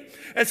name,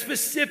 a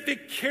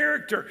specific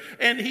character.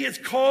 And he is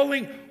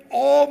calling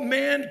all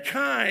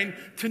mankind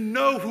to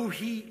know who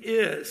he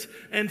is.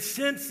 And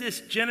since this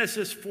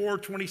Genesis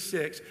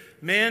 4:26,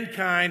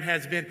 mankind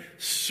has been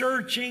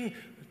searching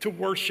to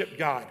worship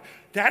God.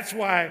 That's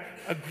why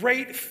a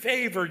great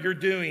favor you're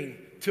doing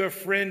to a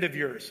friend of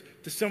yours,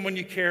 to someone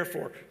you care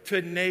for, to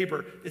a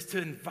neighbor, is to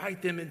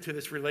invite them into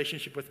this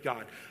relationship with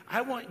God.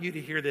 I want you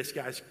to hear this,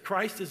 guys.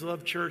 Christ is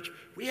Love Church.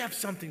 We have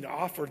something to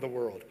offer the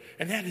world,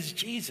 and that is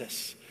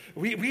Jesus.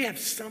 We have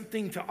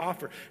something to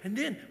offer. And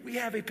then we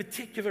have a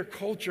particular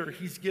culture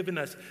he's given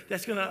us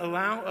that's going to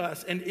allow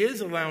us and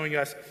is allowing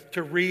us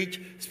to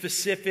reach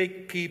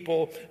specific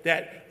people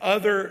that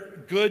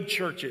other good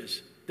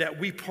churches that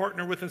we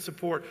partner with and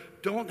support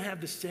don't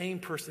have the same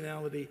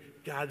personality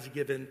God's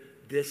given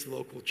this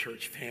local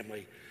church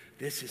family.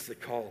 This is the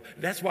call.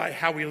 That's why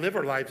how we live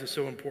our lives is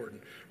so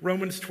important.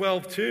 Romans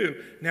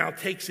 12:2 now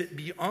takes it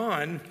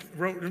beyond,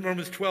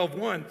 Romans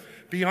 12:1,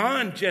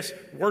 beyond just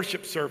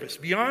worship service,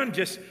 beyond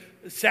just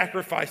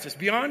sacrifices,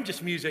 beyond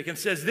just music, and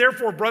says,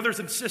 therefore, brothers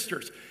and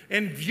sisters,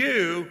 in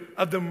view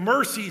of the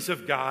mercies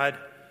of God,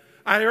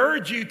 I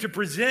urge you to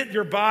present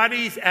your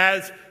bodies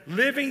as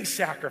living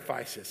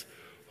sacrifices,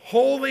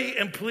 holy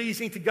and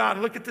pleasing to God.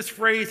 Look at this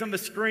phrase on the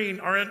screen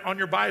or on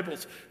your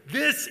Bibles.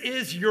 This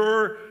is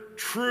your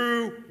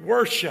true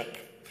worship.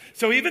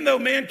 So even though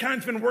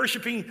mankind's been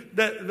worshiping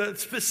the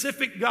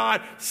specific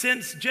God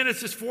since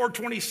Genesis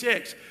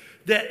 4:26,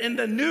 that in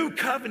the new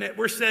covenant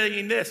we're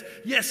saying this: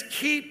 yes,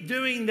 keep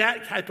doing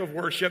that type of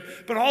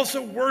worship, but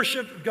also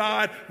worship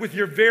God with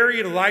your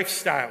very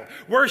lifestyle.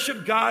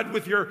 Worship God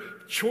with your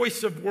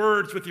choice of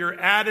words, with your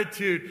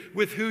attitude,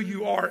 with who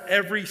you are.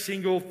 Every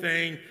single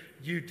thing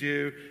you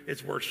do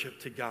is worship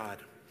to God.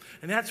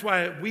 And that's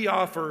why we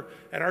offer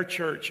at our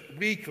church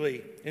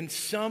weekly, in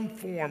some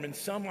form, in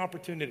some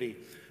opportunity,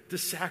 the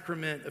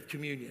sacrament of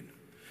communion.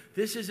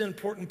 This is an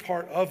important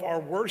part of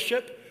our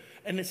worship,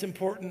 and it's an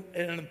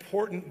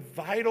important,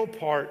 vital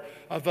part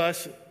of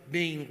us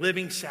being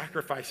living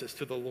sacrifices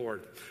to the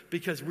Lord,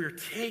 because we're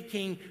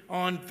taking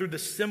on, through the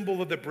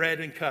symbol of the bread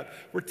and cup,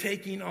 we're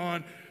taking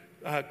on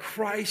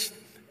Christ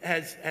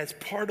as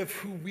part of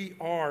who we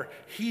are.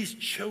 He's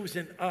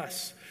chosen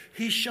us.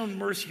 He's shown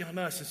mercy on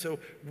us, and so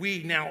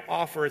we now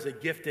offer as a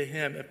gift to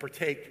him and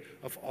partake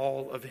of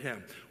all of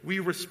him. We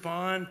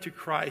respond to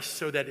Christ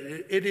so that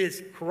it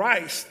is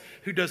Christ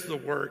who does the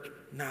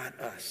work, not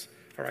us.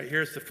 All right,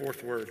 here's the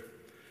fourth word: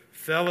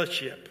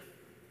 fellowship.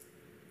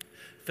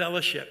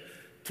 Fellowship.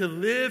 To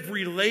live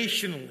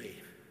relationally,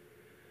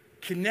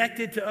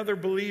 connected to other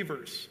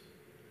believers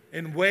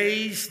in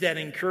ways that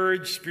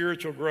encourage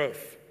spiritual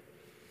growth.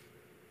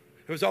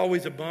 It was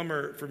always a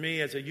bummer for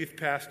me as a youth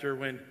pastor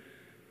when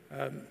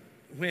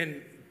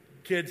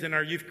kids in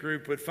our youth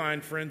group would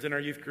find friends in our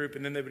youth group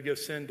and then they would go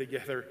sin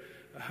together.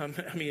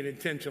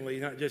 Intentionally,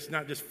 not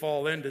just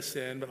fall into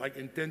sin, but like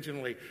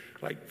intentionally,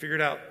 like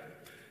figured out,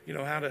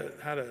 how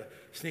to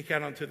sneak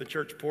out onto the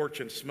church porch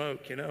and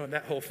smoke, and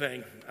that whole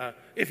thing.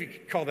 If you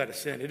call that a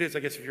sin, it is, I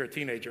guess, if you're a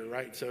teenager,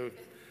 right? So,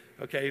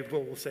 okay,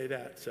 we'll say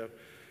that. So,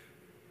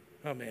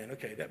 oh man,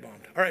 okay, that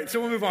bombed. All right, so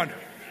we'll move on.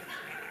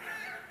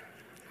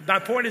 My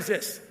point is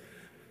this,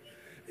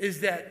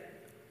 is that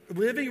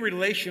living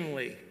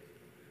relationally,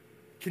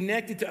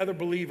 connected to other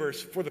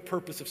believers for the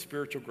purpose of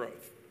spiritual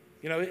growth.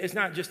 It's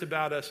not just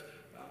about us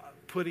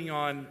putting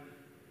on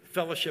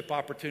fellowship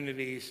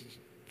opportunities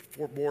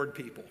for bored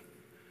people.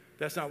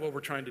 That's not what we're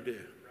trying to do.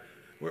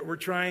 We're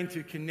trying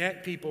to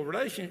connect people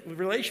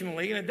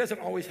relationally, and it doesn't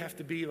always have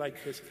to be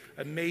like this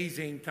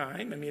amazing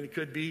time. It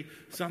could be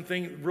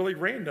something really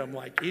random,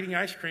 like eating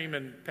ice cream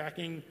and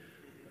packing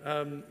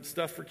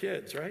stuff for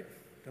kids, right?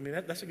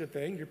 That's a good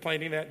thing. You're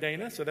planning that,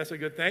 Dana, so that's a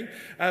good thing.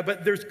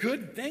 But there's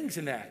good things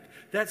in that.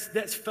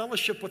 That's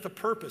fellowship with a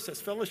purpose.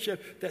 That's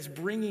fellowship that's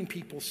bringing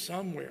people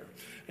somewhere.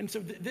 And so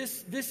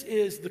this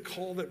is the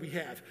call that we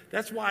have.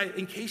 That's why,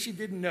 in case you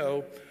didn't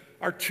know,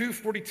 our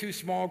 242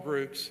 small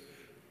groups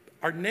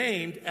are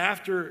named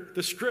after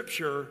the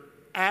scripture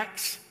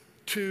Acts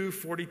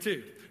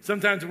 2:42.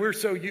 Sometimes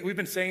we've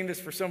been saying this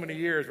for so many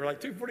years. We're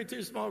like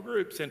 242 small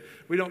groups, and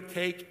we don't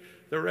take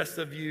the rest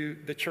of you,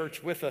 the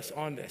church, with us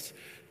on this.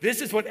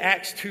 This is what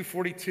Acts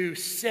 2:42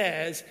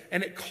 says,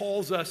 and it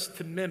calls us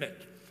to mimic.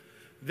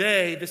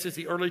 This is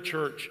the early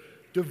church,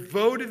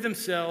 devoted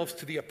themselves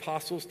to the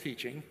apostles'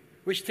 teaching,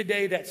 which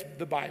today that's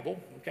the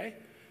Bible, okay?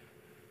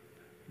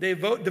 They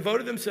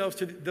devoted themselves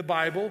to the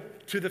Bible,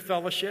 to the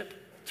fellowship,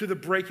 to the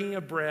breaking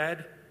of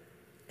bread,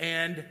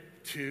 and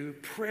to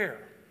prayer.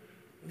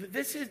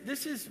 This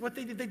is what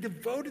they did. They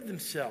devoted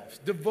themselves,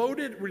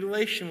 devoted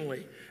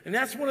relationally. And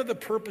that's one of the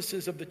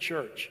purposes of the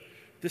church: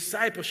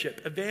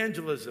 discipleship,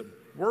 evangelism,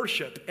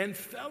 worship, and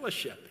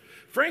fellowship.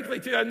 Frankly,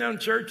 too, I've known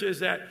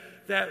churches that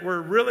that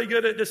were really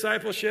good at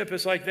discipleship.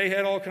 It's like they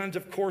had all kinds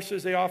of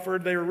courses they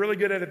offered. They were really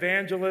good at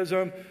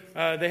evangelism.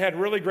 They had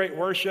really great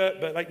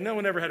worship, but like no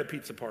one ever had a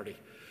pizza party.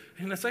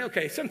 And it's like,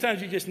 okay,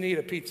 sometimes you just need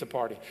a pizza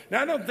party.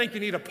 Now, I don't think you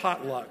need a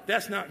potluck.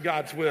 That's not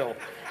God's will.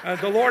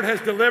 The Lord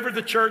has delivered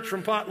the church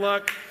from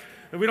potluck.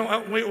 We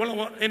don't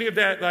want any of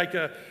that, like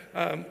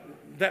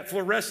that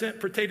fluorescent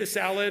potato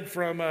salad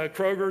from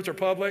Kroger's or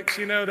Publix,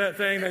 you know, that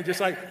thing that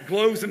just like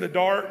glows in the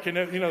dark, and,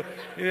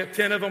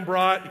 10 of them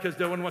brought because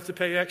no one wants to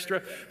pay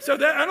extra. So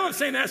that, I'm not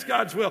saying that's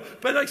God's will,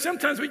 but like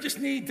sometimes we just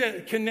need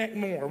to connect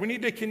more. We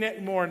need to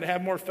connect more and to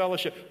have more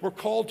fellowship. We're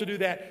called to do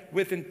that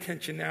with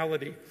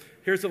intentionality.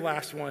 Here's the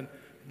last one.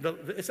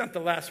 It's not the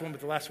last one,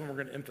 but the last one we're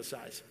going to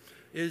emphasize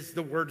is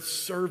the word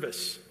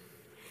service.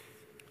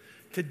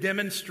 To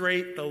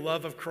demonstrate the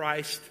love of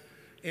Christ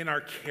in our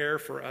care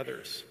for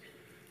others.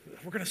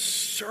 We're going to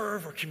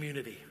serve our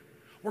community.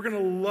 We're going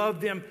to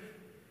love them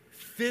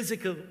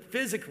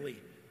physically,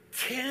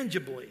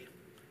 tangibly.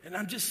 And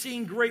I'm just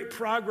seeing great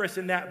progress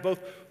in that, both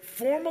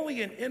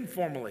formally and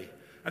informally.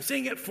 I'm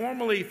seeing it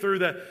formally through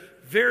the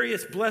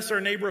various Bless Our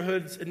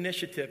Neighborhoods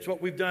initiatives,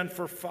 what we've done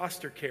for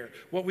foster care,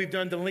 what we've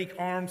done to link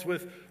arms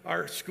with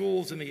our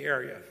schools in the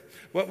area,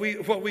 what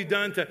we've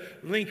done to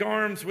link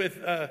arms with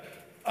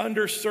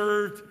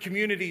underserved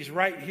communities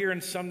right here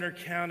in Sumner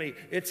County.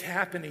 It's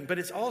happening, but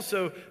it's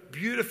also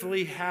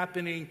beautifully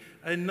happening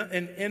in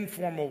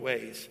informal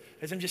ways.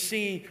 As I'm just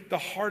seeing the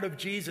heart of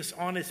Jesus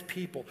on his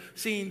people,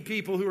 seeing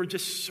people who are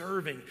just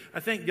serving. I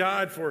thank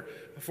God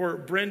for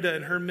Brenda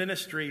and her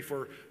ministry.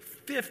 For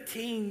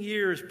 15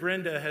 years,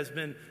 Brenda has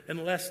been,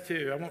 and Les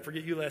too, I won't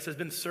forget you, Les, has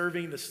been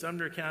serving the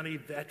Sumner County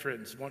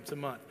veterans once a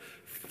month,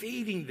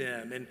 feeding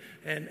them.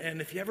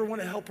 And if you ever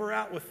want to help her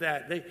out with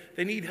that,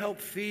 they need help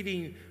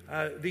feeding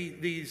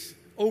these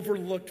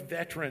overlooked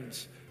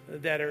veterans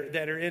that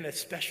are in a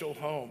special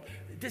home.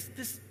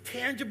 This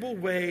tangible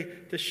way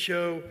to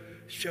show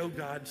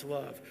God's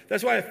love.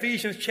 That's why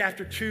Ephesians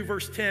chapter 2,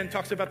 verse 10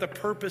 talks about the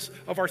purpose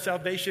of our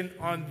salvation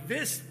on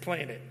this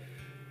planet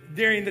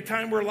during the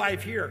time we're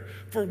alive here.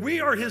 For we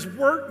are his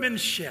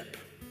workmanship,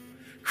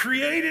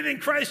 created in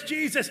Christ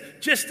Jesus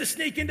just to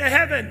sneak into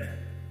heaven.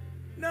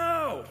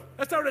 No,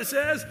 that's not what it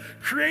says.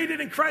 Created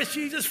in Christ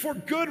Jesus for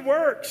good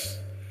works,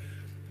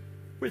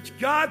 which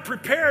God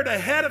prepared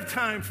ahead of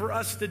time for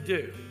us to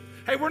do.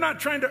 Hey, we're not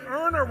trying to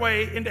earn our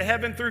way into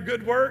heaven through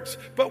good works,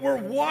 but we're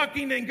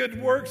walking in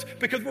good works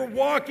because we're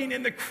walking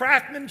in the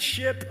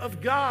craftsmanship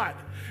of God.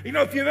 You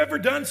know, if you've ever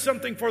done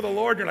something for the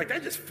Lord, you're like,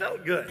 that just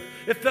felt good.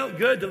 It felt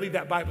good to lead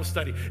that Bible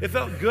study. It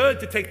felt good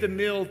to take the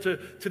meal to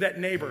that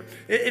neighbor.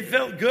 It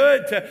felt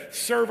good to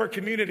serve our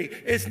community.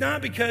 It's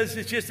not because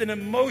it's just an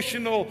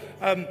emotional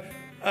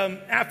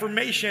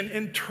affirmation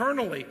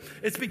internally.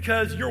 It's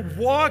because you're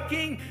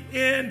walking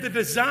in the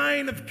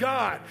design of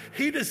God.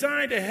 He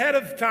designed ahead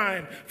of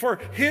time for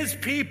his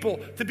people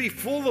to be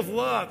full of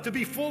love, to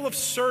be full of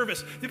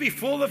service, to be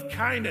full of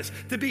kindness,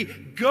 to be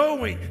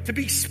going, to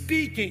be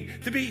speaking,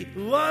 to be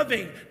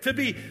loving, to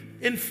be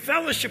in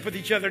fellowship with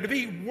each other, to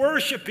be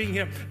worshiping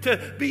him,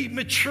 to be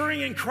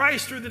maturing in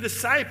Christ through the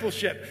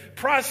discipleship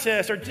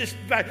process, or just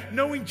by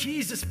knowing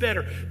Jesus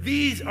better.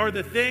 These are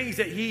the things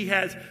that he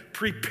has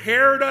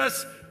prepared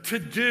us to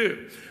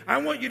do. I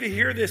want you to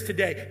hear this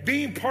today.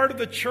 Being part of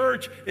the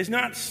church is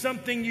not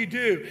something you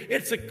do.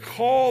 It's a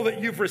call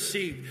that you've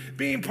received.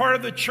 Being part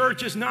of the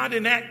church is not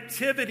an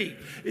activity.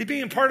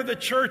 Being part of the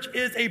church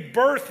is a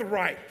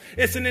birthright.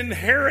 It's an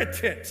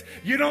inheritance.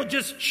 You don't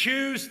just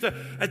choose to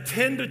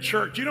attend a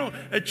church. You don't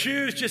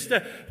choose just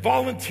to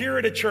volunteer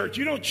at a church.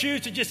 You don't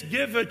choose to just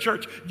give a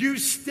church. You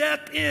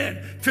step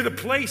in to the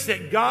place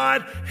that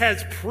God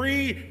has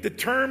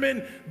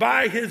predetermined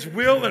by his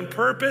will and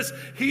purpose.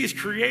 He's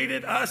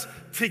created us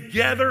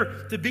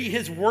together to be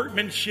his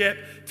workmanship,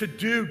 to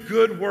do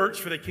good works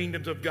for the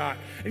kingdoms of God.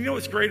 And you know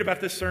what's great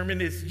about this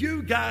sermon is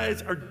you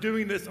guys are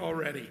doing this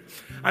already.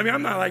 I mean,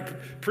 I'm not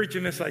like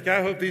preaching this like,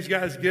 I hope these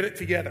guys get it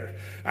together.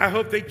 I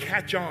hope they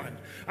catch on.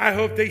 I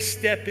hope they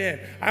step in.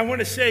 I want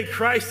to say,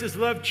 Christ is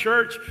Love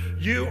Church,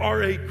 you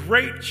are a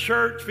great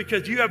church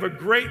because you have a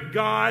great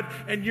God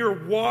and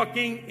you're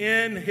walking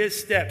in his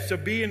steps. So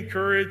be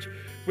encouraged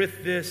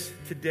with this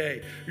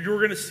today. You're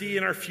going to see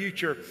in our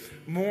future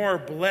more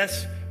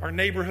Bless Our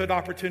Neighborhood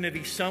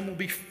opportunities. Some will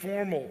be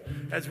formal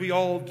as we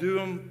all do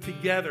them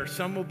together.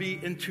 Some will be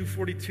in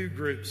 242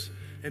 groups.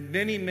 And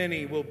many,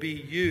 many will be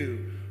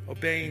you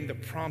obeying the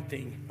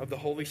prompting of the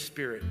Holy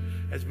Spirit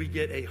as we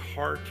get a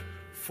heart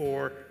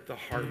for the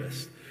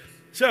harvest.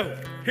 So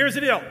here's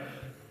the deal.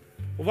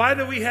 Why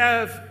do we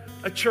have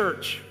a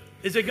church?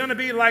 Is it going to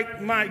be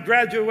like my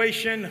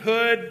graduation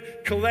hood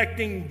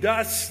collecting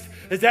dust?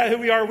 Is that who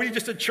we are? Are we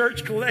just a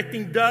church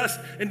collecting dust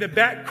in the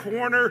back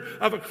corner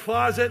of a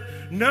closet?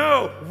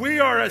 No,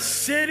 we are a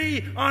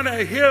city on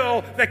a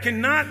hill that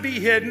cannot be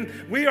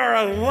hidden. We are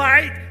a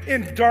light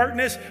in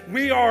darkness.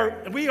 We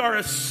are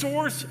a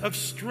source of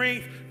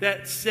strength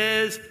that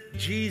says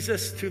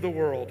Jesus to the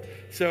world.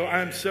 So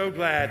I'm so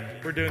glad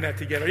we're doing that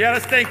together. Yeah,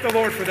 let's thank the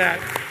Lord for that.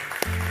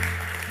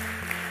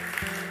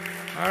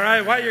 All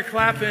right, while you're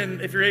clapping,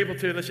 if you're able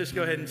to, let's just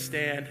go ahead and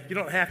stand. You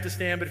don't have to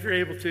stand, but if you're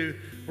able to,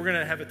 we're going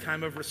to have a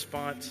time of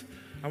response.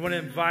 I want to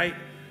invite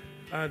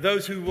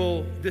those who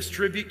will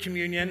distribute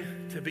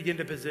communion to begin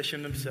to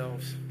position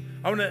themselves.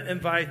 I want to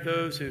invite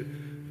those who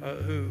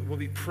will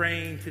be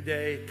praying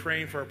today,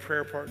 praying for our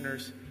prayer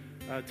partners,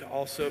 to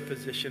also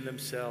position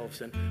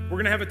themselves. And we're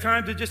going to have a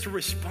time to just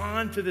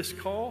respond to this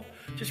call.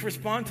 Just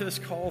respond to this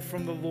call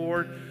from the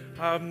Lord.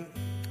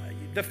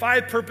 The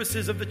 5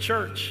 purposes of the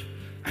church.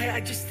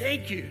 I just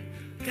thank you.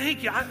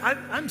 Thank you.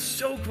 I'm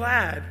so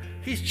glad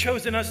He's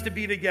chosen us to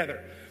be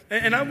together.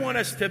 And I want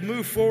us to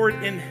move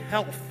forward in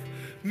health,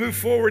 move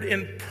forward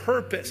in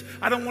purpose.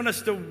 I don't want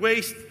us to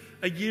waste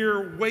a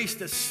year,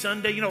 waste a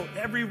Sunday. You know,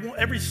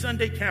 every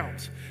Sunday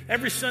counts.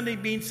 Every Sunday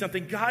means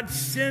something. God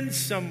sends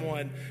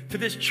someone to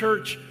this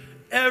church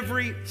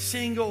every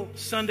single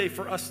Sunday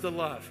for us to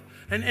love.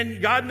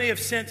 And God may have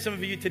sent some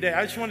of you today.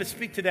 I just want to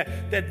speak to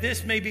that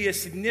this may be a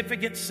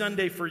significant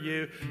Sunday for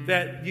you,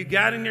 that you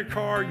got in your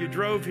car, you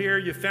drove here,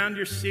 you found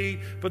your seat,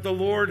 but the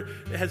Lord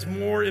has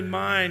more in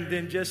mind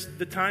than just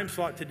the time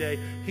slot today.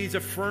 He's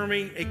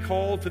affirming a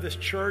call to this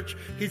church.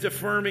 He's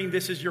affirming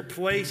this is your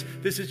place.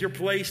 This is your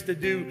place to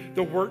do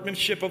the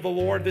workmanship of the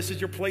Lord. This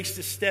is your place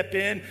to step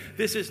in.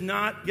 This is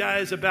not,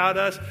 guys, about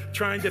us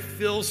trying to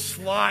fill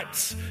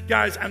slots.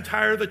 Guys, I'm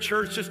tired of the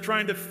church just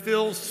trying to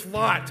fill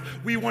slots.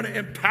 We want to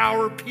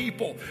empower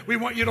people. We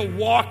want you to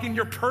walk in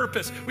your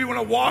purpose. We want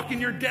to walk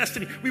in your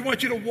destiny. We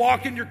want you to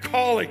walk in your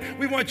calling.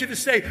 We want you to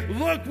say,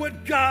 look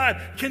what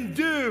God can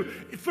do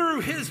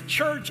through His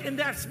church, and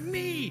that's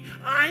me.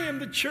 I am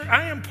the church.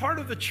 I am part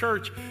of the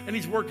church, and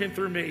He's working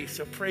through me.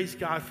 So praise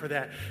God for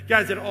that.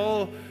 Guys, it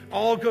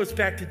all goes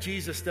back to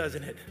Jesus,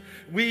 doesn't it?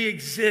 We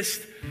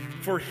exist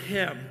for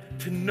Him,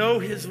 to know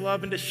His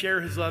love and to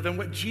share His love. And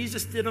what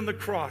Jesus did on the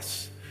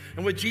cross,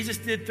 and what Jesus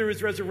did through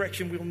His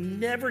resurrection, we'll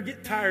never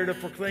get tired of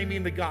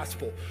proclaiming the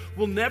gospel.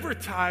 We'll never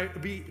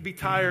be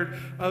tired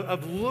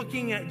of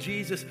looking at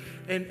Jesus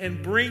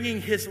and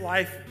bringing His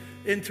life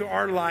into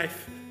our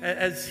life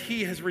as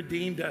He has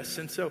redeemed us.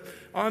 And so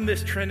on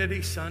this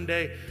Trinity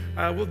Sunday,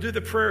 we'll do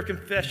the prayer of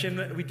confession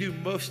that we do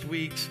most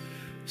weeks.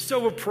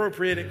 So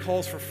appropriate. It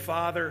calls for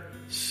Father,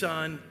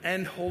 Son,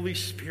 and Holy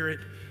Spirit.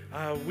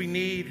 We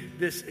need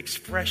this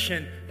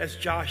expression, as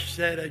Josh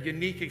said, a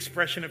unique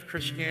expression of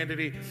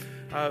Christianity,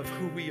 of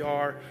who we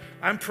are.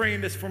 I'm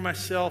praying this for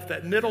myself.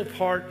 That middle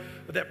part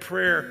of that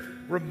prayer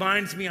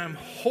reminds me I'm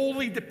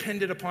wholly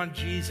dependent upon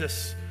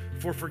Jesus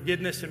for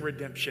forgiveness and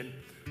redemption.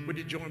 Would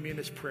you join me in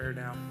this prayer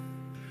now?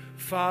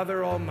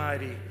 Father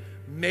Almighty,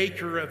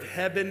 maker of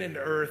heaven and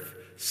earth,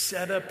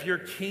 set up your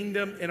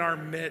kingdom in our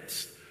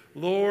midst.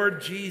 Lord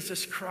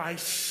Jesus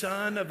Christ,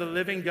 Son of the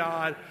living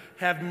God,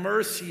 have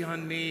mercy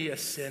on me, a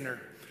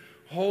sinner.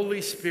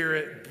 Holy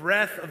Spirit,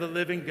 breath of the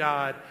living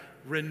God,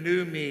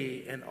 renew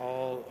me and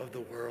all of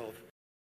the world.